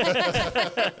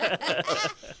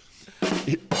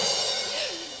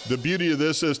 The beauty of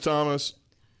this is, Thomas,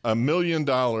 $1 million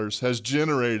has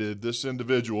generated this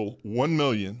individual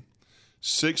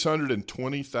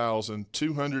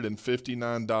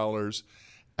 $1,620,259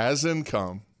 as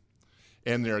income,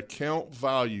 and their account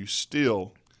value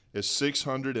still is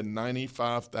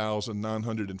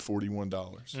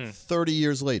 $695,941. 30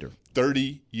 years later.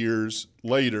 30 years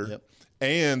later, Yep.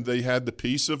 and they had the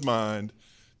peace of mind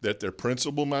that their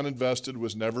principal amount invested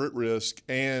was never at risk,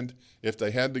 and if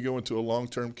they had to go into a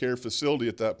long-term care facility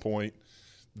at that point,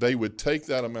 they would take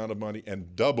that amount of money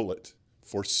and double it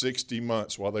for 60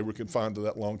 months while they were confined to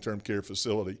that long-term care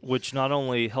facility. Which not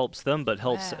only helps them, but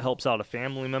helps Wow. helps out a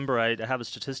family member. I have a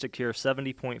statistic here: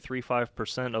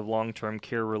 70.35% of long-term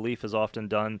care relief is often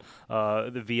done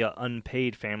via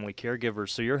unpaid family caregivers.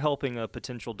 So you're helping a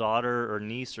potential daughter or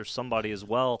niece or somebody as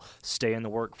well stay in the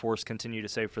workforce, continue to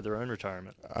save for their own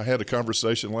retirement. I had a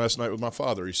conversation last night with my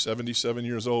father. He's 77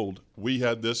 years old. We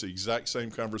had this exact same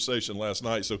conversation last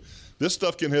night. So this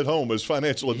stuff can hit home. As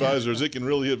financial advisors, it can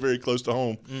really hit very close to home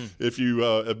if you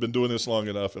have been doing this long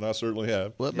enough, and I certainly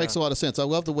have. Well, it makes a lot of sense. I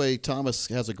love the way Thomas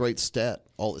has a great stat,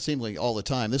 seemingly all the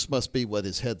time. This must be what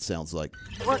his head sounds like.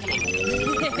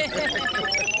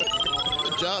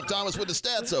 Good job, Thomas, with the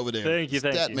stats over there. Thank you,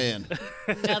 thank Stat you. man.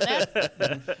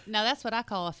 Now that's what I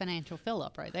call a financial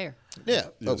fill-up right there. Yeah.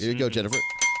 Oh, here you go, Jennifer.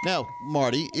 Now,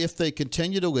 Marty, if they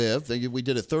continue to live, we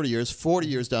did it 30 years, 40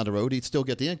 years down the road, he'd still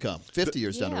get the income. 50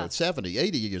 years down the Yeah. road, 70,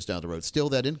 80 years down the road, still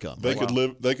that income. They right? could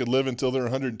live. They could live until they're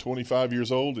 125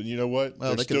 years old, and you know what? Well,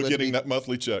 they're they could still live to getting be that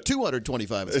monthly check.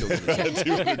 225 is still getting it.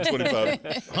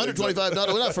 225. 125,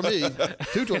 not for me.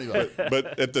 225.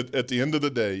 But at the end of the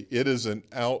day, it is an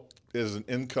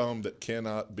income that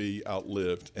cannot be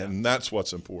outlived, and that's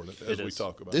what's important as we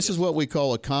talk about. This is what we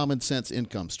call a common sense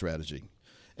income strategy.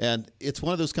 And it's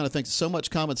one of those kind of things, so much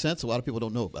common sense, a lot of people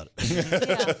don't know about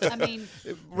it. Yeah, I mean,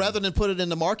 Rather than put it in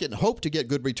the market and hope to get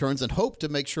good returns and hope to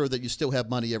make sure that you still have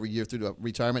money every year through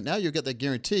retirement, now you get that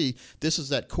guarantee. This is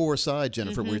that core side,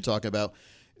 Jennifer, we were talking about.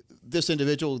 This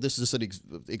individual, this is just an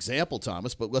example,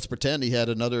 Thomas, but let's pretend he had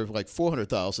another like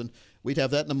 $400,000. We'd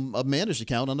have that in a managed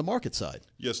account on the market side.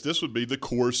 Yes, this would be the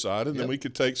core side, and then we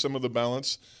could take some of the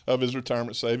balance of his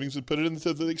retirement savings and put it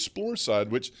into the Explorer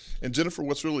side, and Jennifer,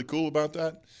 what's really cool about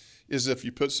that is if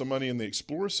you put some money in the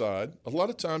Explorer side, a lot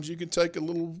of times you can take a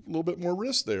little bit more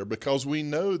risk there because we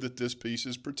know that this piece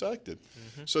is protected.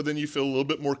 So then you feel a little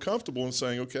bit more comfortable in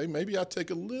saying, okay, maybe I take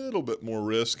a little bit more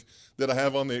risk that I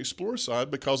have on the Explorer side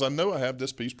because I know I have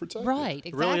this piece protected. right,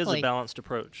 exactly. It really is a balanced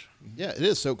approach. Yeah, it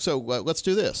is. So let's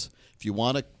do this. If you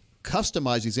want to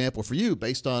customize the example for you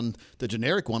based on the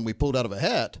generic one we pulled out of a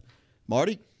hat,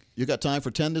 Marty, you got time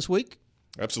for 10 this week?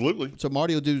 Absolutely. So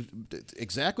Marty will do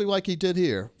exactly like he did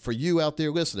here for you out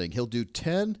there listening. He'll do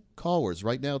 10 callers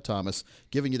right now, Thomas,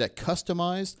 giving you that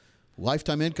customized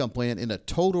lifetime income plan in a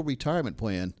total retirement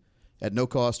plan at no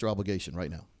cost or obligation right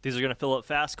now. These are going to fill up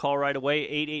fast. Call right away,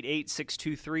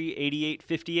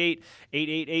 888-623-8858,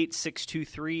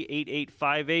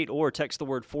 888-623-8858, or text the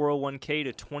word 401k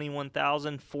to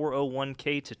 21,000,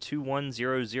 401k to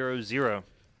 21000.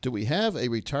 Do we have a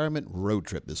retirement road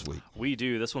trip this week? We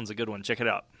do. This one's a good one. Check it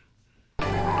out.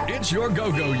 It's your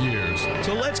go-go years,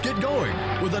 so let's get going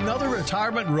with another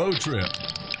retirement road trip.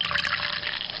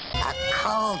 A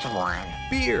cold one.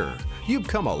 Beer. You've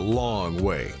come a long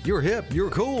way. You're hip,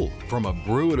 you're cool. From a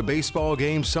brew at a baseball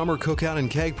game, summer cookout and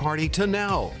keg party to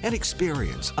now, an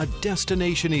experience, a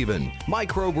destination even.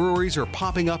 Microbreweries are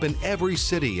popping up in every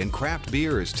city and craft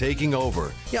beer is taking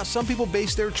over. Yeah, some people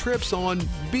base their trips on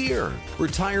beer.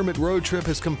 Retirement Road Trip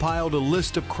has compiled a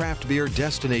list of craft beer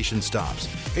destination stops.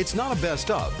 It's not a best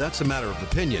of, that's a matter of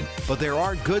opinion, but there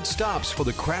are good stops for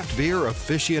the craft beer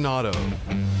aficionado.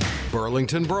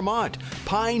 Burlington, Vermont.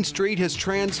 Pine Street has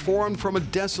transformed from a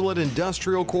desolate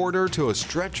industrial corridor to a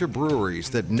stretch of breweries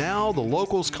that now the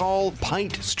locals call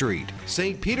Pint Street.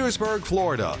 St. Petersburg,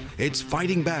 Florida. It's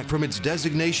fighting back from its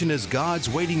designation as God's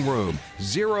waiting room.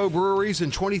 0 breweries in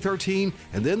 2013,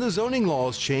 and then the zoning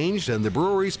laws changed and the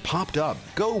breweries popped up.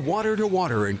 Go water to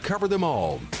water and cover them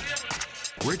all.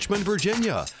 Richmond,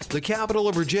 Virginia. The capital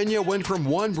of Virginia went from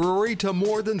one brewery to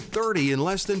more than 30 in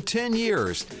less than 10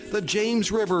 years. The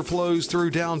James River flows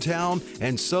through downtown,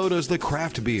 and so does the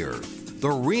craft beer.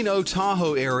 The Reno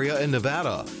Tahoe area in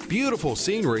Nevada. Beautiful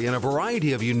scenery and a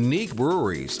variety of unique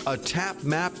breweries. A tap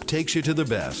map takes you to the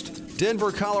best.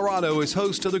 Denver, Colorado is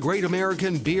host to the Great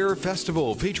American Beer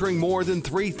Festival featuring more than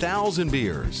 3,000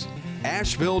 beers.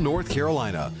 Asheville, North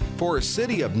Carolina. For a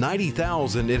city of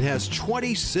 90,000, it has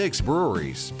 26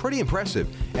 breweries. Pretty impressive.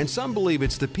 And some believe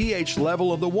it's the pH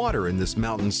level of the water in this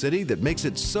mountain city that makes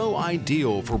it so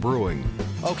ideal for brewing.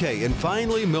 Okay, and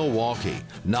finally, Milwaukee.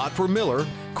 Not for Miller.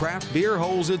 Craft beer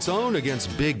holds its own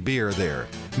against big beer there.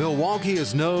 Milwaukee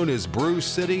is known as Brew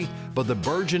City, but the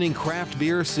burgeoning craft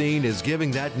beer scene is giving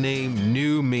that name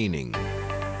new meaning.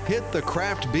 Hit the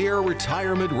craft beer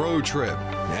retirement road trip.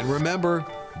 And remember,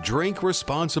 drink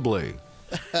responsibly.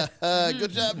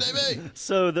 Good job, Davey.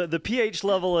 So the pH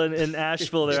level in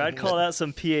Asheville there, I'd call that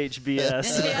some pH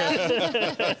BS.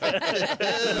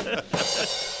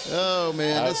 Oh,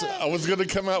 man. I was going to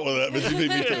come out with that, but you beat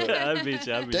me to it. I beat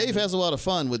you. Dave has a lot of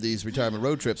fun with these retirement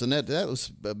road trips, and that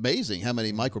was amazing how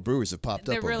many microbreweries have popped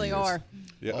up. They really are.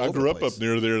 Yeah, I grew up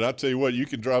near there, and I tell you what, you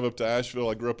can drive up to Asheville.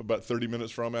 I grew up about 30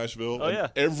 minutes from Asheville. Oh, yeah.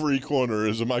 Every corner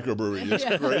is a microbrewery. It's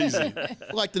crazy. I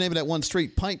like the name of that one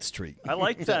street, Pint Street. I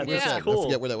like that. Where's That's that? cool. I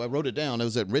forget where that. I wrote it down. It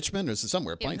was at Richmond or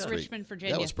somewhere. It Pint was Street. Richmond,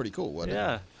 Virginia. That was pretty cool, wasn't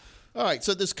Yeah. it? All right.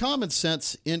 So there's common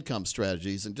sense income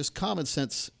strategies and just common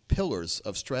sense pillars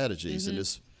of strategies, and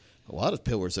there's a lot of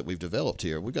pillars that we've developed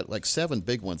here. We've got like 7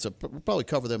 big ones. So we'll probably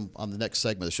cover them on the next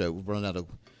segment of the show. We've run out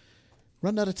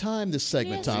of time this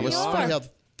segment, Yes, Tom. we It's are. funny how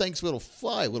things will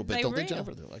fly a little bit, They don't they, will.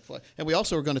 Jennifer? They like fly. And we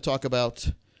also are going to talk about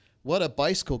what a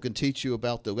bicycle can teach you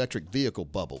about the electric vehicle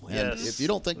bubble. And Yes. if you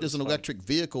don't think there's an electric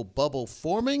vehicle bubble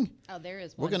forming, Oh, there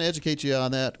is one. we're going to educate you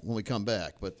on that when we come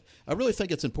back. But I really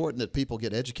think it's important that people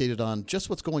get educated on just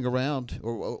what's going around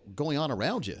or going on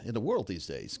around you in the world these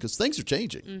days, because things are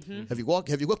changing. Have you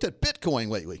looked at Bitcoin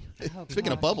lately?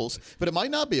 Speaking of bubbles, but it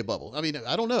might not be a bubble. I mean,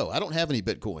 I don't know. I don't have any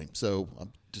Bitcoin, so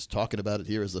I'm just talking about it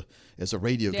here as a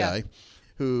radio guy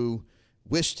who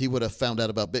wished he would have found out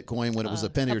about Bitcoin when it was a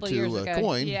penny or couple years two a ago.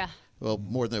 coin. Yeah. Well,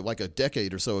 more than like a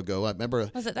decade or so ago. I remember.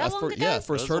 Was it that long ago? Yeah, I first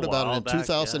That was heard a about it while in back, yeah.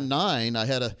 2009. I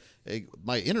had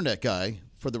my internet guy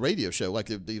for the radio show. Like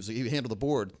he handled the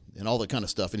board and all that kind of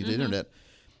stuff, and he did internet.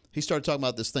 He started talking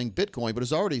about this thing, Bitcoin, but it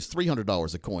was already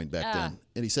 $300 a coin back then.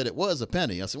 And he said it was a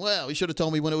penny. I said, well, he should have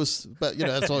told me when it was, but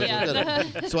that's all.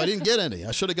 So I didn't get any.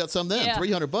 I should have got some then. Yeah.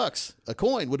 $300 a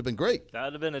coin would have been great. That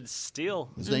would have been a steal.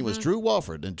 His name was Drew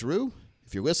Walford. And Drew,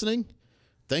 if you're listening,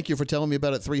 thank you for telling me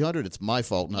about it. 300. It's my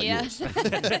fault, not yours. I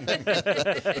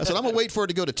said I'm gonna wait for it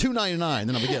to go to $2.99, then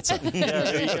I'm gonna get some. Yeah,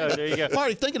 there you go. There you go. I'm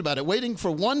already thinking about it. Waiting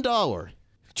for $1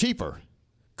 cheaper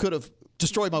could have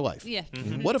destroyed my life. Yeah.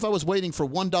 What if I was waiting for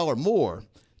 $1 more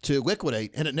to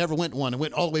liquidate and it never went one and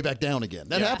went all the way back down again?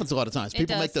 That happens a lot of times.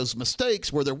 People make those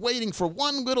mistakes where they're waiting for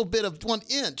one little bit of 1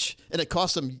 inch and it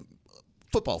costs them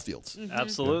football fields.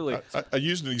 Absolutely. I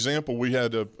used an example. We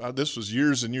had this was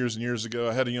years and years and years ago.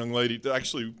 I had a young lady.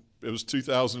 Actually, it was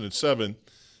 2007,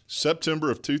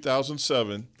 September of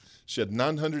 2007. She had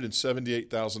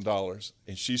 $978,000,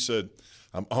 and she said,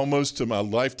 "I'm almost to my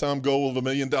lifetime goal of $1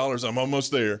 million. I'm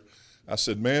almost there." I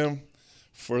said, "Ma'am,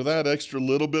 for that extra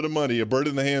little bit of money, a bird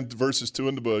in the hand versus two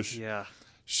in the bush." Yeah.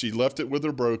 She left it with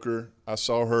her broker. I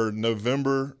saw her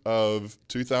November of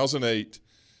 2008.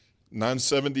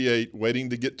 978, waiting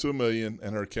to get to $1 million,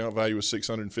 and her account value was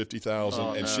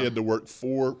 $650,000, and she had to work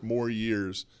 4 more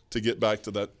years to get back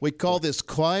to that. We call this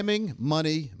climbing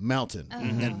money mountain,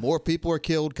 and more people are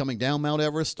killed coming down Mount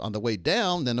Everest on the way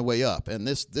down than the way up. And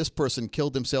this person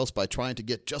killed themselves by trying to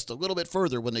get just a little bit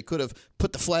further when they could have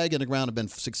put the flag in the ground and been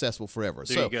successful forever.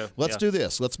 There you go. Let's Yeah. do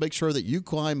this. Let's make sure that you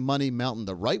climb money mountain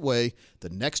the right way. The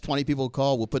next 20 people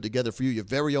call, we'll put together for you your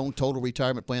very own total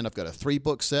retirement plan. I've got a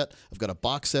 3-book set. I've got a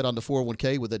box set on the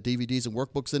 401k with the DVDs and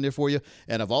workbooks in there for you.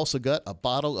 And I've also got a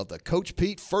bottle of the Coach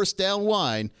Pete First Down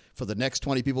wine for the next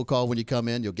 20 people call when you come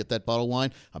in. You'll get that bottle of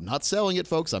wine. I'm not selling it,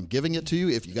 folks. I'm giving it to you.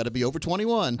 If you got to be over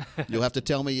 21, you'll have to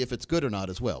tell me if it's good or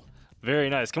not as well. Very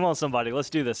nice. Come on, somebody.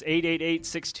 Let's do this.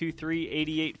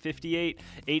 888-623-8858,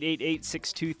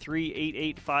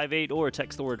 888-623-8858, or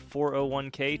text the word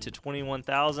 401k to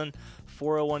 21,000,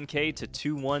 401k to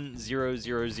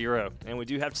 21000. And we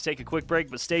do have to take a quick break,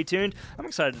 but stay tuned. I'm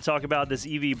excited to talk about this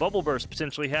EV bubble burst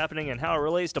potentially happening and how it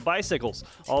relates to bicycles.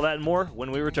 All that and more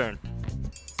when we return.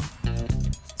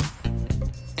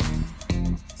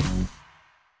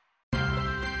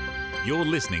 You're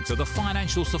listening to the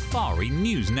Financial Safari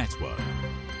News Network.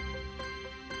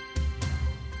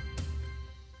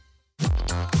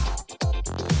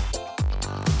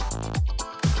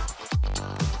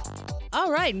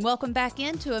 All right, and welcome back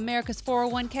into America's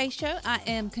 401k show. I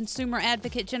am consumer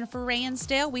advocate Jennifer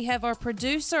Ransdale. We have our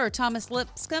producer, Thomas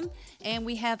Lipscomb, and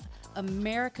we have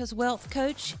America's Wealth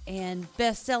Coach and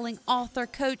best-selling author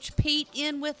Coach Pete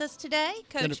in with us today.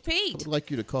 Coach Pete. I would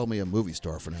like you to call me a movie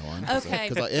star from now on. Okay.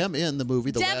 Because I am in the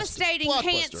movie The Devastating Last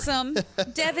Blockbuster.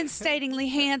 handsome, devastatingly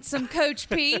handsome Coach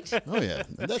Pete. Oh, yeah.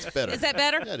 That's better. Is that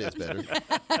better? That is better.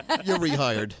 You're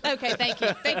rehired. Okay, thank you.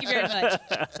 Thank you very much.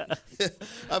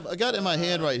 I got in my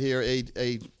hand right here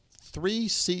a 3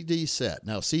 CD set.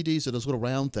 Now, CDs are those little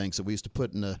round things that we used to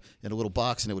put in a little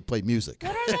box, and it would play music.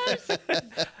 What are those?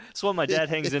 It's what my dad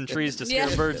hangs in trees to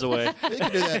scare birds away. You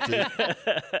can do that,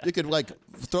 too. You could, like,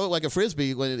 throw it like a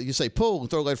Frisbee. When you say pull and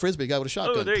throw it like a Frisbee, a guy with a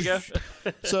shotgun. Oh, there you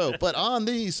go. But on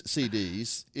these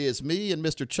CDs is me and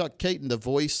Mr. Chuck Caton, the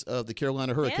voice of the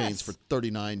Carolina Hurricanes for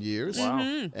 39 years. Wow.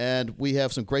 Mm-hmm. And we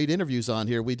have some great interviews on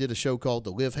here. We did a show called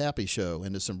The Live Happy Show,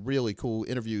 and there's some really cool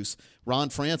interviews. Ron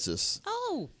Francis.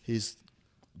 Oh. He's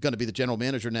going to be the general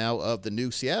manager now of the new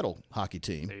Seattle hockey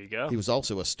team. There you go. He was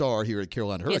also a star here at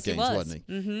Carolina Hurricanes, Yes, he was. wasn't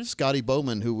he? Mm-hmm. Scotty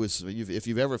Bowman, who was, if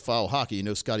you've ever followed hockey, you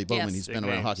know Scotty Bowman. Yes. He's Big been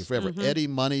around names. hockey forever. Mm-hmm. Eddie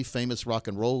Money, famous rock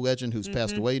and roll legend who's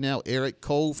passed away now. Eric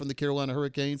Cole from the Carolina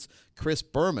Hurricanes. Chris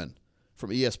Berman from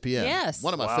ESPN. Yes.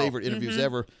 One of my favorite interviews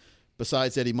ever,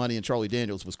 besides Eddie Money and Charlie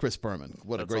Daniels, was Chris Berman.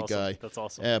 What a great awesome. guy. That's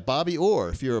awesome. Bobby Orr,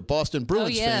 if you're a Boston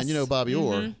Bruins fan, yes. you know Bobby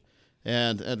Orr.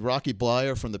 And Rocky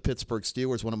Blyer from the Pittsburgh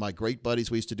Steelers, one of my great buddies.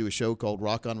 We used to do a show called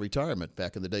Rock on Retirement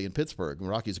back in the day in Pittsburgh. And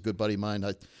Rocky's a good buddy of mine.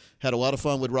 I had a lot of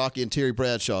fun with Rocky and Terry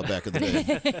Bradshaw back in the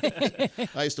day.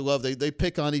 I used to love, they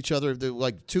pick on each other. They're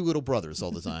like two little brothers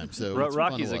all the time. So it's fun to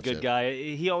Rocky's a watch good that. guy.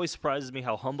 He always surprises me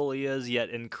how humble he is,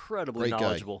 yet incredibly Great guy.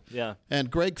 knowledgeable. Yeah.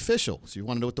 And Greg Fischel. So you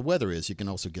want to know what the weather is, you can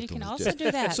also get You them. can also do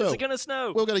that. So Is it going to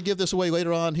snow? we're going to give this away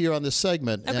later on here on this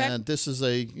segment, Okay. and this is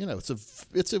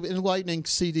it's an enlightening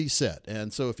CD set.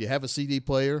 And so if you have a CD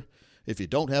player, if you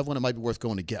don't have one, it might be worth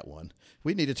going to get one.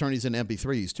 We need to turn these into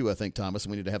MP3s too, I think, Thomas,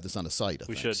 and we need to have this on the site. I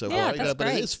think. should. So, Yeah, that's but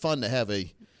great. it is fun to have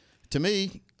to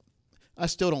me, I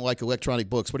still don't like electronic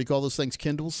books. What do you call those things?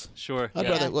 Kindles? Sure. I'd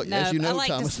yeah. rather, look, no, as you know, I like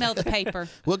Thomas, to smell the paper.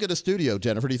 look at the studio,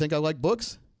 Jennifer. Do you think I like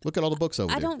books? Look at all the books over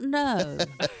I there. don't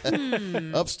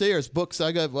know. Upstairs, books.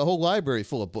 I got a whole library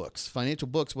full of books, financial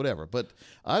books, whatever. But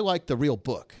I like the real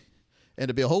book. And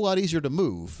it'd be a whole lot easier to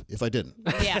move if I didn't,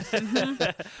 Yeah.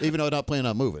 even though I'm not planning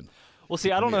on moving. Well,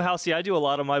 see, I don't know how. See, I do a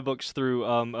lot of my books through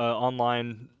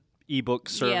online ebook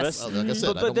service. Yes. Well, like I said,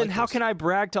 I But don't then like how those. can I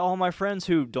brag to all my friends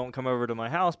who don't come over to my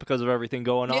house because of everything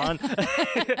going on?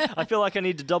 I feel like I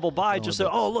need to double buy just so,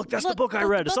 oh, look, that's the book I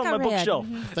read. It's on my bookshelf.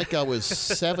 I think I was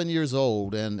 7 years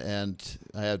old, and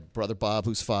I had brother Bob,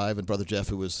 who's 5, and brother Jeff,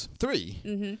 who was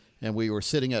 3. And we were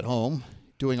sitting at home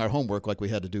doing our homework like we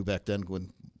had to do back then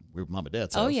when we were Mom and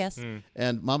Dad's house. Oh, yes.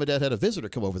 And Mom and Dad had a visitor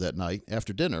come over that night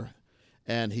after dinner.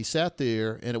 And he sat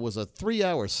there, and it was a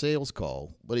 3-hour sales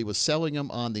call, but he was selling them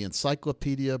on the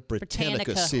Encyclopedia Britannica,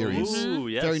 Britannica. series. Ooh,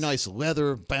 yes. Very nice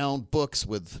leather-bound books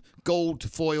with gold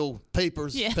foil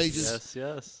papers, Yes. pages. Yes,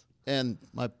 yes. And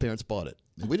my parents bought it.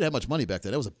 And we didn't have much money back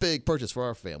then. That was a big purchase for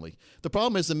our family. The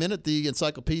problem is the minute the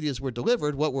encyclopedias were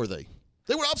delivered, what were they?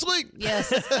 They were obsolete.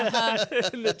 Yes.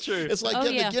 Isn't it true? It's like Oh,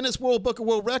 getting yeah. the Guinness World Book of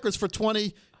World Records for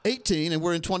 2018, and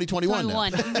we're in 2021 now.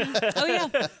 21. Oh,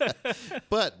 yeah.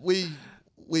 But we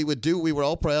were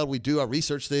all proud. We do our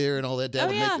research there and all that. Dad,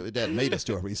 Oh, yeah. Dad made us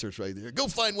do our research right there. Go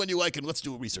find one you like and let's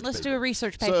do a research Let's paper. do a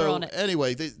research paper So, on it.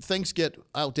 anyway, things get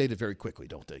outdated very quickly,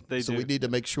 don't they? They so do. we need to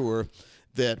make sure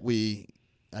that we,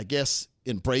 I guess,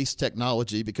 embrace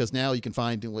technology, because now you can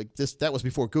find like this. That was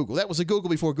before Google. That was a Google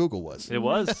before Google was. It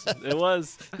was. It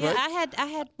was. Yeah,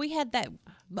 Right? we had that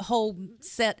whole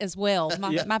set as well.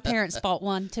 My parents bought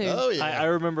one too. Oh yeah. I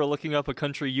remember looking up a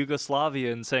country,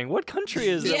 Yugoslavia, and saying, what country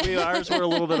is it? Ours were a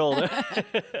little bit older.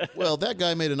 Well, that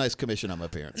guy made a nice commission on my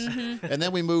parents. And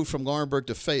then we moved from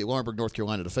Laurinburg, North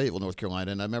Carolina to Fayetteville, North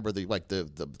Carolina. And I remember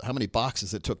the how many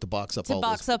boxes it took to box up all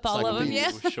box those up all of them,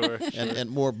 encyclopedias. yeah. Sure. And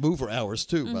more mover hours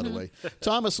too, by the way.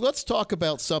 Thomas, let's talk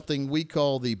about something we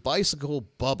call the bicycle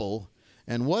bubble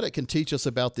and what it can teach us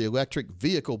about the electric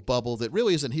vehicle bubble that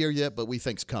really isn't here yet, but we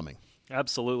think's coming.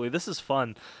 Absolutely. This is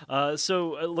fun.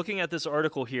 So looking at this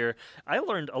article here, I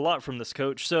learned a lot from this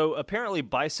coach. So apparently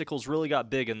bicycles really got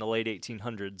big in the late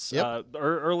 1800s. Yep.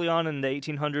 Early on in the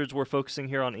 1800s, we're focusing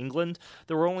here on England.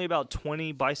 There were only about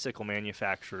 20 bicycle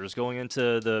manufacturers going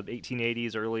into the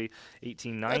 1880s, early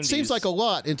 1890s. That seems like a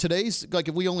lot in today's, like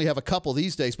if we only have a couple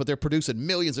these days, but they're producing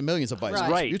millions and millions of bicycles.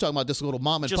 Right. You're talking about just little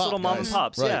mom and just pop little mom and guys.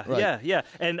 pops. Right, yeah.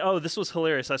 And this was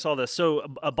hilarious. I saw this. So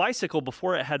a bicycle,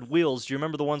 before it had wheels, do you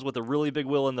remember the ones with the really really big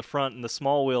wheel in the front and the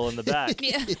small wheel in the back.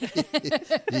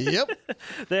 Yep.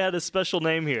 They had a special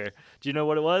name here. Do you know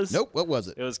what it was? Nope. What was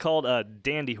it? It was called a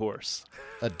dandy horse.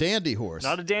 A dandy horse.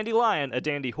 Not a dandelion, a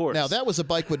dandy horse. Now, that was a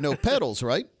bike with no pedals,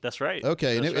 right? That's right.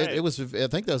 Okay, and That's it was, I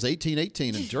think that was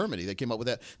 1818 in Germany. They came up with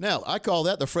that. Now, I call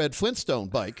that the Fred Flintstone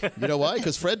bike. You know why?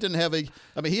 Because Fred didn't have he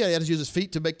had to use his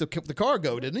feet to make the car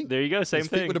go, didn't he? There you go, same his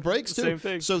feet thing. with the brakes, too. Same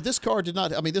thing. So this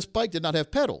bike did not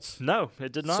have pedals. No,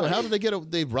 it did not. So how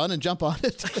did they run and jump on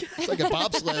it? It's like a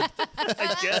bobsled.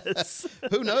 I guess.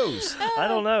 Who knows? I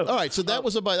don't know. All right, so that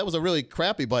was a really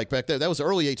crappy bike back there. That was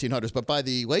early 1800s, but by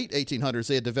the late 1800s,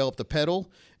 they had developed the pedal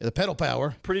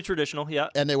power. Pretty traditional, yeah.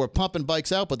 And they were pumping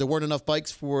bikes out, but there weren't enough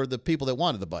bikes for the people that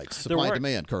wanted the bikes. Supply and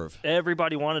demand curve.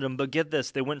 Everybody wanted them, but get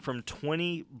this: they went from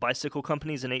 20 bicycle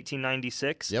companies in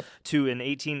 1896 to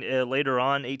later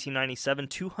on 1897,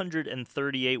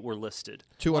 238 were listed.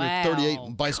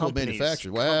 238 bicycle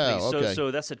manufacturers. Wow. Companies. Okay.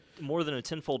 So that's more than a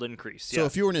tenfold increase. So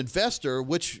if you were an investor,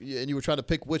 and you were trying to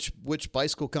pick which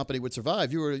bicycle company would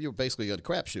survive, you were basically a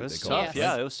crapshoot. It was tough.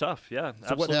 Yeah, it was tough. Yeah.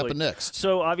 So what happened next?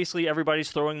 So obviously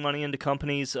everybody's throwing money into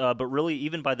companies, but really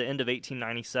even by the end of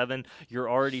 1897, you're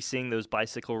already seeing those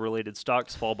bicycle-related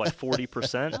stocks fall by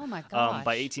 40%. Oh my gosh.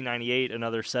 By 1898,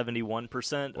 another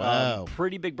 71%. Wow.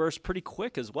 Pretty big burst, pretty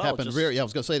quick as well. I was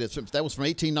going to say that was from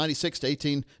 1896 to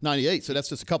 1898, so that's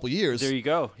just a couple years. There you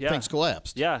go. Yeah. Things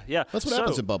collapsed. Yeah. That's what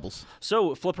happens in bubbles.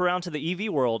 So flip around to the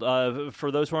EV world.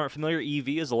 For those who aren't familiar,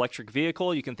 EV is electric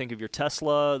vehicle. You can think of your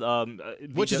Tesla.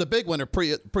 Which is a big one, or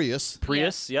Prius.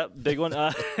 Prius, yep, big one.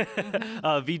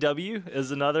 VW is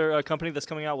another company that's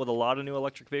coming out with a lot of new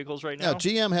electric vehicles right now. Now,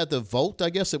 GM had the Volt. I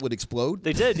guess it would explode.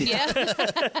 They did. Yeah.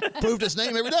 Proved its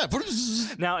name every time.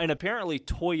 Now, and apparently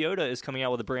Toyota is coming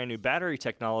out with a brand new battery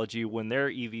technology when their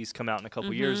EVs come out in a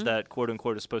couple years that,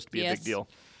 quote-unquote, is supposed to be a big deal.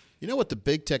 You know what the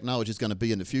big technology is going to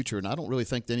be in the future, and I don't really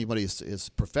think that anybody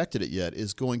has perfected it yet,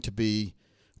 is going to be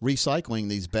recycling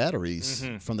these batteries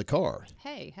from the car.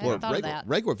 Hey, I hadn't thought of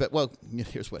that. Well,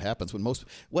 here's what happens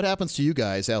what happens to you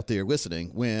guys out there listening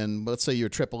when, let's say, your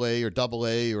AAA or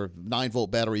AA or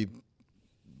 9-volt battery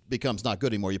becomes not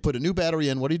good anymore. You put a new battery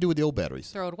in. What do you do with the old batteries?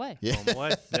 Throw it away. Yeah. Throw them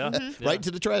away. Yeah. Right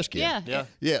into the trash can.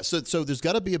 Yeah. So there's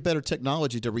got to be a better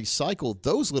technology to recycle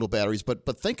those little batteries.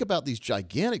 But think about these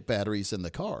gigantic batteries in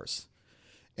the cars,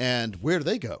 and where do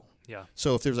they go? Yeah.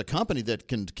 So if there's a company that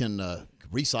can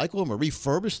recycle them or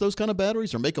refurbish those kind of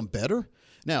batteries or make them better.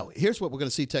 Now, here's what we're going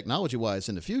to see technology-wise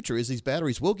in the future is these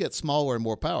batteries will get smaller and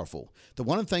more powerful.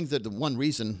 One of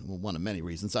many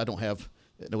reasons I don't have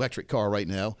an electric car right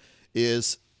now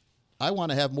is I want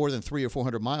to have more than 300 or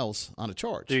 400 miles on a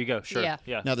charge. There you go. Sure.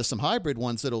 Yeah. Now, there's some hybrid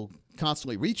ones that'll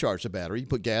constantly recharge the battery. You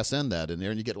put gas in that in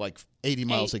there, and you get like 80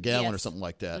 miles a gallon or something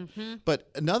like that. But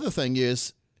another thing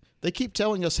is they keep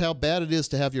telling us how bad it is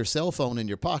to have your cell phone in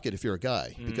your pocket if you're a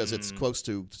guy because it's close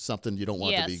to something you don't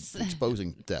want to be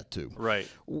exposing that to. Right.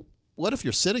 What if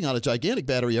you're sitting on a gigantic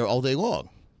battery all day long?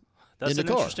 That's in the an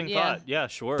car? interesting thought. Yeah,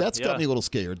 sure. That's got me a little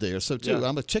scared there. So, too,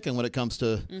 I'm a chicken when it comes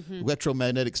to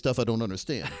electromagnetic stuff I don't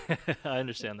understand. I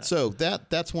understand that. So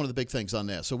that's one of the big things on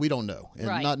that. So we don't know.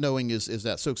 And not knowing is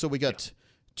that. So we got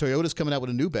Toyota's coming out with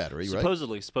a new battery, right?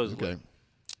 Supposedly. Okay.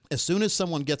 As soon as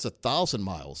someone gets 1,000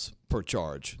 miles per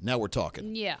charge, now we're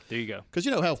talking. Yeah. There you go. Because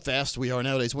you know how fast we are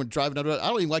nowadays. When driving down the road, I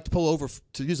don't even like to pull over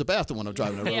to use a bathroom when I'm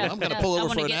driving down the road. I'm going to pull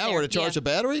over for an hour to charge a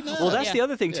battery? No. Well, that's the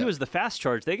other thing, too, is the fast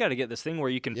charge. They got to get this thing where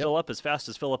you can fill up as fast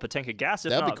as fill up a tank of gas,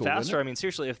 if That'd not be cool, faster. wouldn't it? I mean,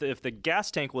 seriously, if the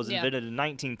gas tank was invented in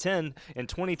 1910, in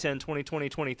 2010, 2020,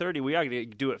 2030, we got to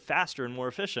do it faster and more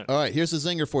efficient. All right, here's a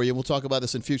zinger for you. We'll talk about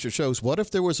this in future shows. What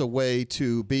if there was a way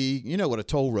to be, you know what a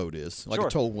toll road is, like a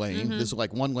toll lane. This is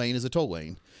like one lane is a toll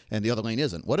lane, and the other lane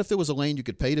isn't. What if there was a lane you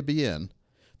could pay to be in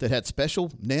that had special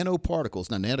nanoparticles,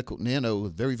 nano,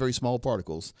 very, very small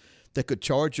particles, that could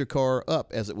charge your car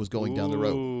up as it was going down the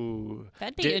road?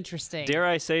 That'd be interesting. Dare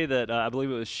I say that I believe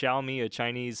it was Xiaomi, a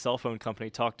Chinese cell phone company,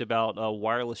 talked about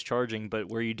wireless charging, but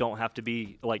where you don't have to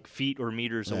be like feet or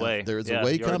meters away. There's a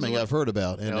way coming I've heard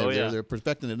about, and they're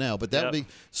perfecting it now. But that would be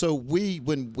so.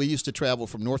 When we used to travel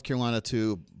from North Carolina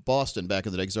to Boston back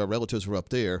in the day, because our relatives were up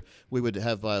there, we would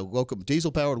have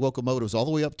diesel-powered locomotives all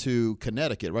the way up to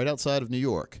Connecticut, right outside of New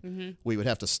York. We would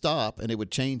have to stop, and it would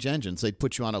change engines. They'd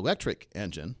put you on an electric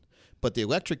engine. But the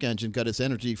electric engine got its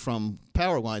energy from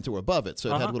power lines that were above it.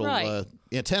 So it had little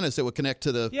antennas that would connect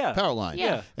to the power line.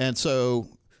 Yeah. And so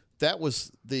that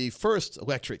was the first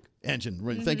electric engine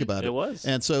when you think about it. It was.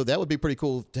 And so that would be pretty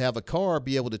cool to have a car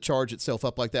be able to charge itself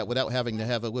up like that without having to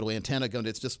have a little antenna going.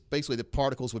 It's just basically the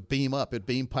particles would beam up. It'd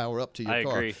beam power up to your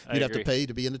car. Agree. You'd have to pay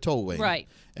to be in the toll lane. Right.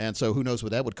 And so who knows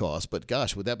what that would cost. But,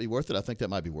 gosh, would that be worth it? I think that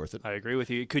might be worth it. I agree with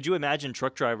you. Could you imagine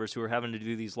truck drivers who are having to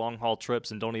do these long-haul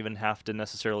trips and don't even have to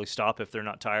necessarily stop if they're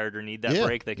not tired or need that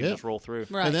break? They can just roll through.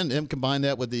 Right. And then combine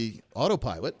that with the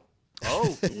autopilot.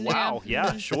 Oh, wow.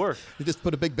 Yeah, sure. You just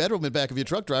put a big bedroom in back of your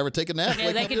truck driver, take a nap.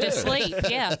 Yeah, they can just sleep.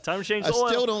 Yeah. Time to change I the oil.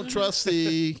 still don't trust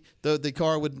the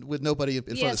car with nobody in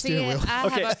front of the steering wheel.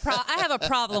 I have a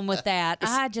problem with that.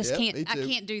 I just me can't. I too.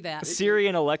 can't do that. Siri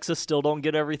and Alexa still don't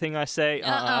get everything I say.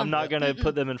 I'm not going to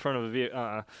put them in front of a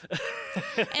vehicle.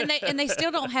 And they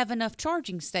still don't have enough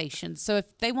charging stations. So if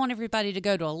they want everybody to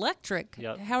go to electric,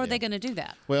 how are they going to do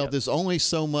that? Well, there's only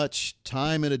so much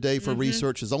time in a day for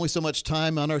research. There's only so much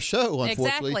time on our show,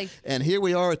 unfortunately. Exactly. And here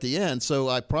we are at the end. So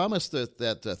I promised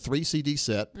that 3 CD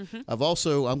set.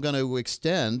 I'm going to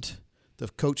extend the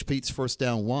Coach Pete's First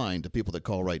Down wine to people that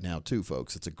call right now, too,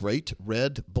 folks. It's a great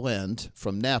red blend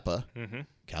from Napa,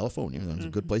 California. It's a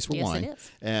good place for wine. It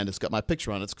is. And it's got my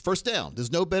picture on it. It's first down.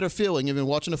 There's no better feeling even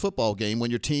watching a football game when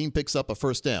your team picks up a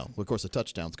first down. Well, of course, a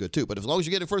touchdown's good, too. But as long as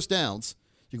you're getting first downs,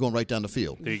 you're going right down the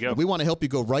field. There you go. And we want to help you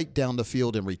go right down the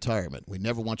field in retirement. We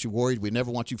never want you worried. We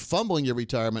never want you fumbling your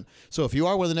retirement. So if you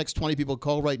are one of the next 20 people to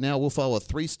call right now, we'll follow a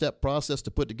 3-step process to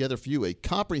put together for you a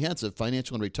comprehensive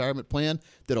financial and retirement plan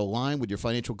that'll align with your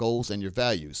financial goals and your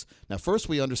values. Now, first,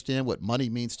 we understand what money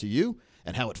means to you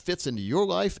and how it fits into your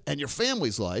life and your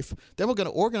family's life. Then we're going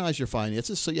to organize your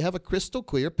finances so you have a crystal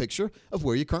clear picture of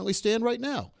where you currently stand right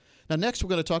now. Now, next, we're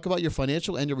going to talk about your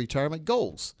financial and your retirement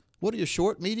goals. What are your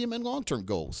short, medium, and long-term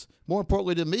goals? More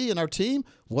importantly to me and our team,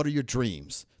 what are your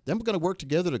dreams? Then we're going to work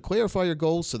together to clarify your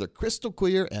goals so they're crystal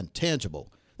clear and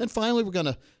tangible. Then finally, we're going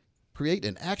to create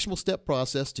an actionable step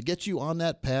process to get you on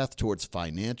that path towards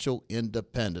financial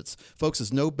independence. Folks,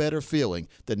 there's no better feeling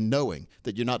than knowing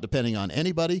that you're not depending on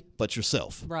anybody but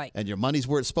yourself. Right. And your money's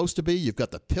where it's supposed to be. You've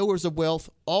got the pillars of wealth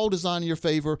all designed in your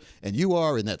favor, and you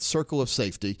are in that circle of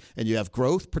safety. And you have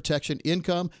growth, protection,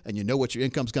 income, and you know what your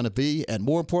income's going to be. And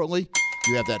more importantly,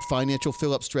 you have that financial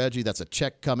fill-up strategy. That's a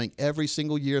check coming every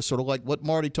single year, sort of like what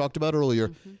Marty talked about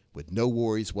earlier, with no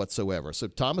worries whatsoever. So,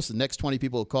 Thomas, the next 20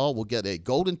 people who call will get a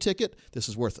golden ticket. This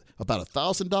is worth about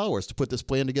 $1,000 to put this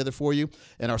plan together for you.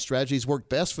 And our strategies work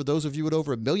best for those of you with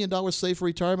over $1 million saved for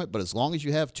retirement. But as long as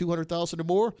you have $200,000 or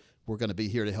more, we're going to be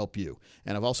here to help you.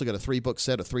 And I've also got a 3-book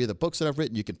set of 3 of the books that I've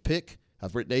written. You can pick.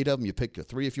 I've written 8 of them. You pick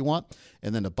 3 if you want.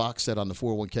 And then the box set on the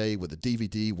 401k with the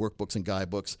DVD, workbooks, and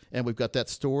guidebooks. And we've got that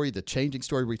story, the Changing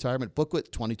Story Retirement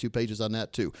booklet, 22 pages on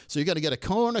that, too. So you're going to get a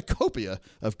cornucopia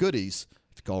of goodies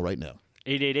if you call right now.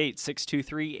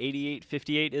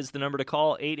 888-623-8858 is the number to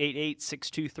call,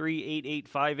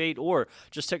 888-623-8858, or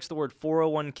just text the word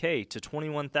 401k to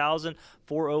 21,000,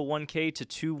 401k to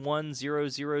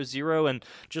 21000. And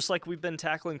just like we've been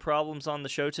tackling problems on the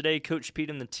show today, Coach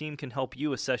Pete and the team can help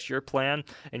you assess your plan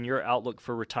and your outlook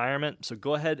for retirement. So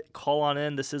go ahead, call on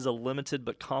in. This is a limited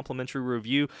but complimentary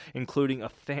review, including a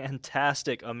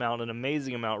fantastic amount, an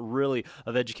amazing amount, really,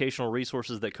 of educational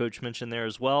resources that Coach mentioned there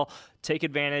as well. Take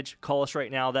advantage. Call us right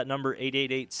now. That number,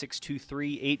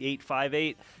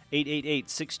 888-623-8858,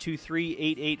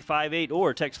 888-623-8858,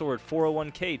 or text the word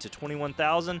 401k to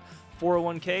 21,000,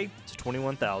 401k to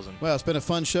 21,000. Well, it's been a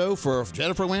fun show for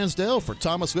Jennifer Lansdale, for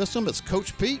Thomas Wisdom. It's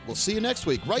Coach Pete. We'll see you next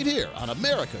week right here on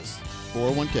America's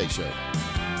 401k Show.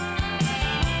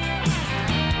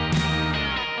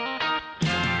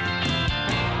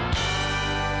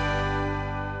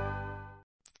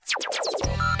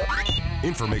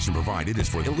 Information provided is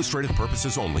for illustrative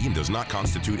purposes only and does not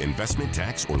constitute investment,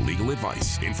 tax, or legal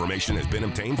advice. Information has been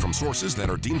obtained from sources that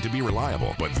are deemed to be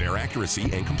reliable, but their accuracy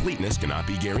and completeness cannot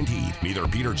be guaranteed. Neither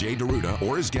Peter J. Deruta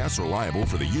or his guests are liable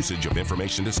for the usage of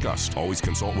information discussed. Always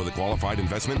consult with a qualified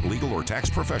investment, legal, or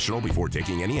tax professional before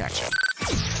taking any action.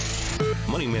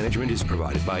 Money management is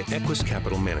provided by Equus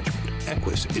Capital Management.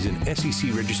 Equus is an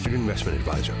SEC-registered investment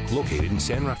advisor located in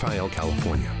San Rafael,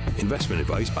 California. Investment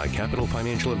advice by Capital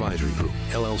Financial Advisory Group,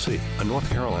 LLC, a North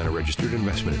Carolina-registered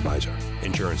investment advisor.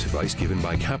 Insurance advice given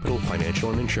by Capital Financial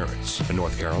and Insurance, a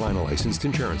North Carolina licensed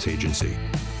insurance agency.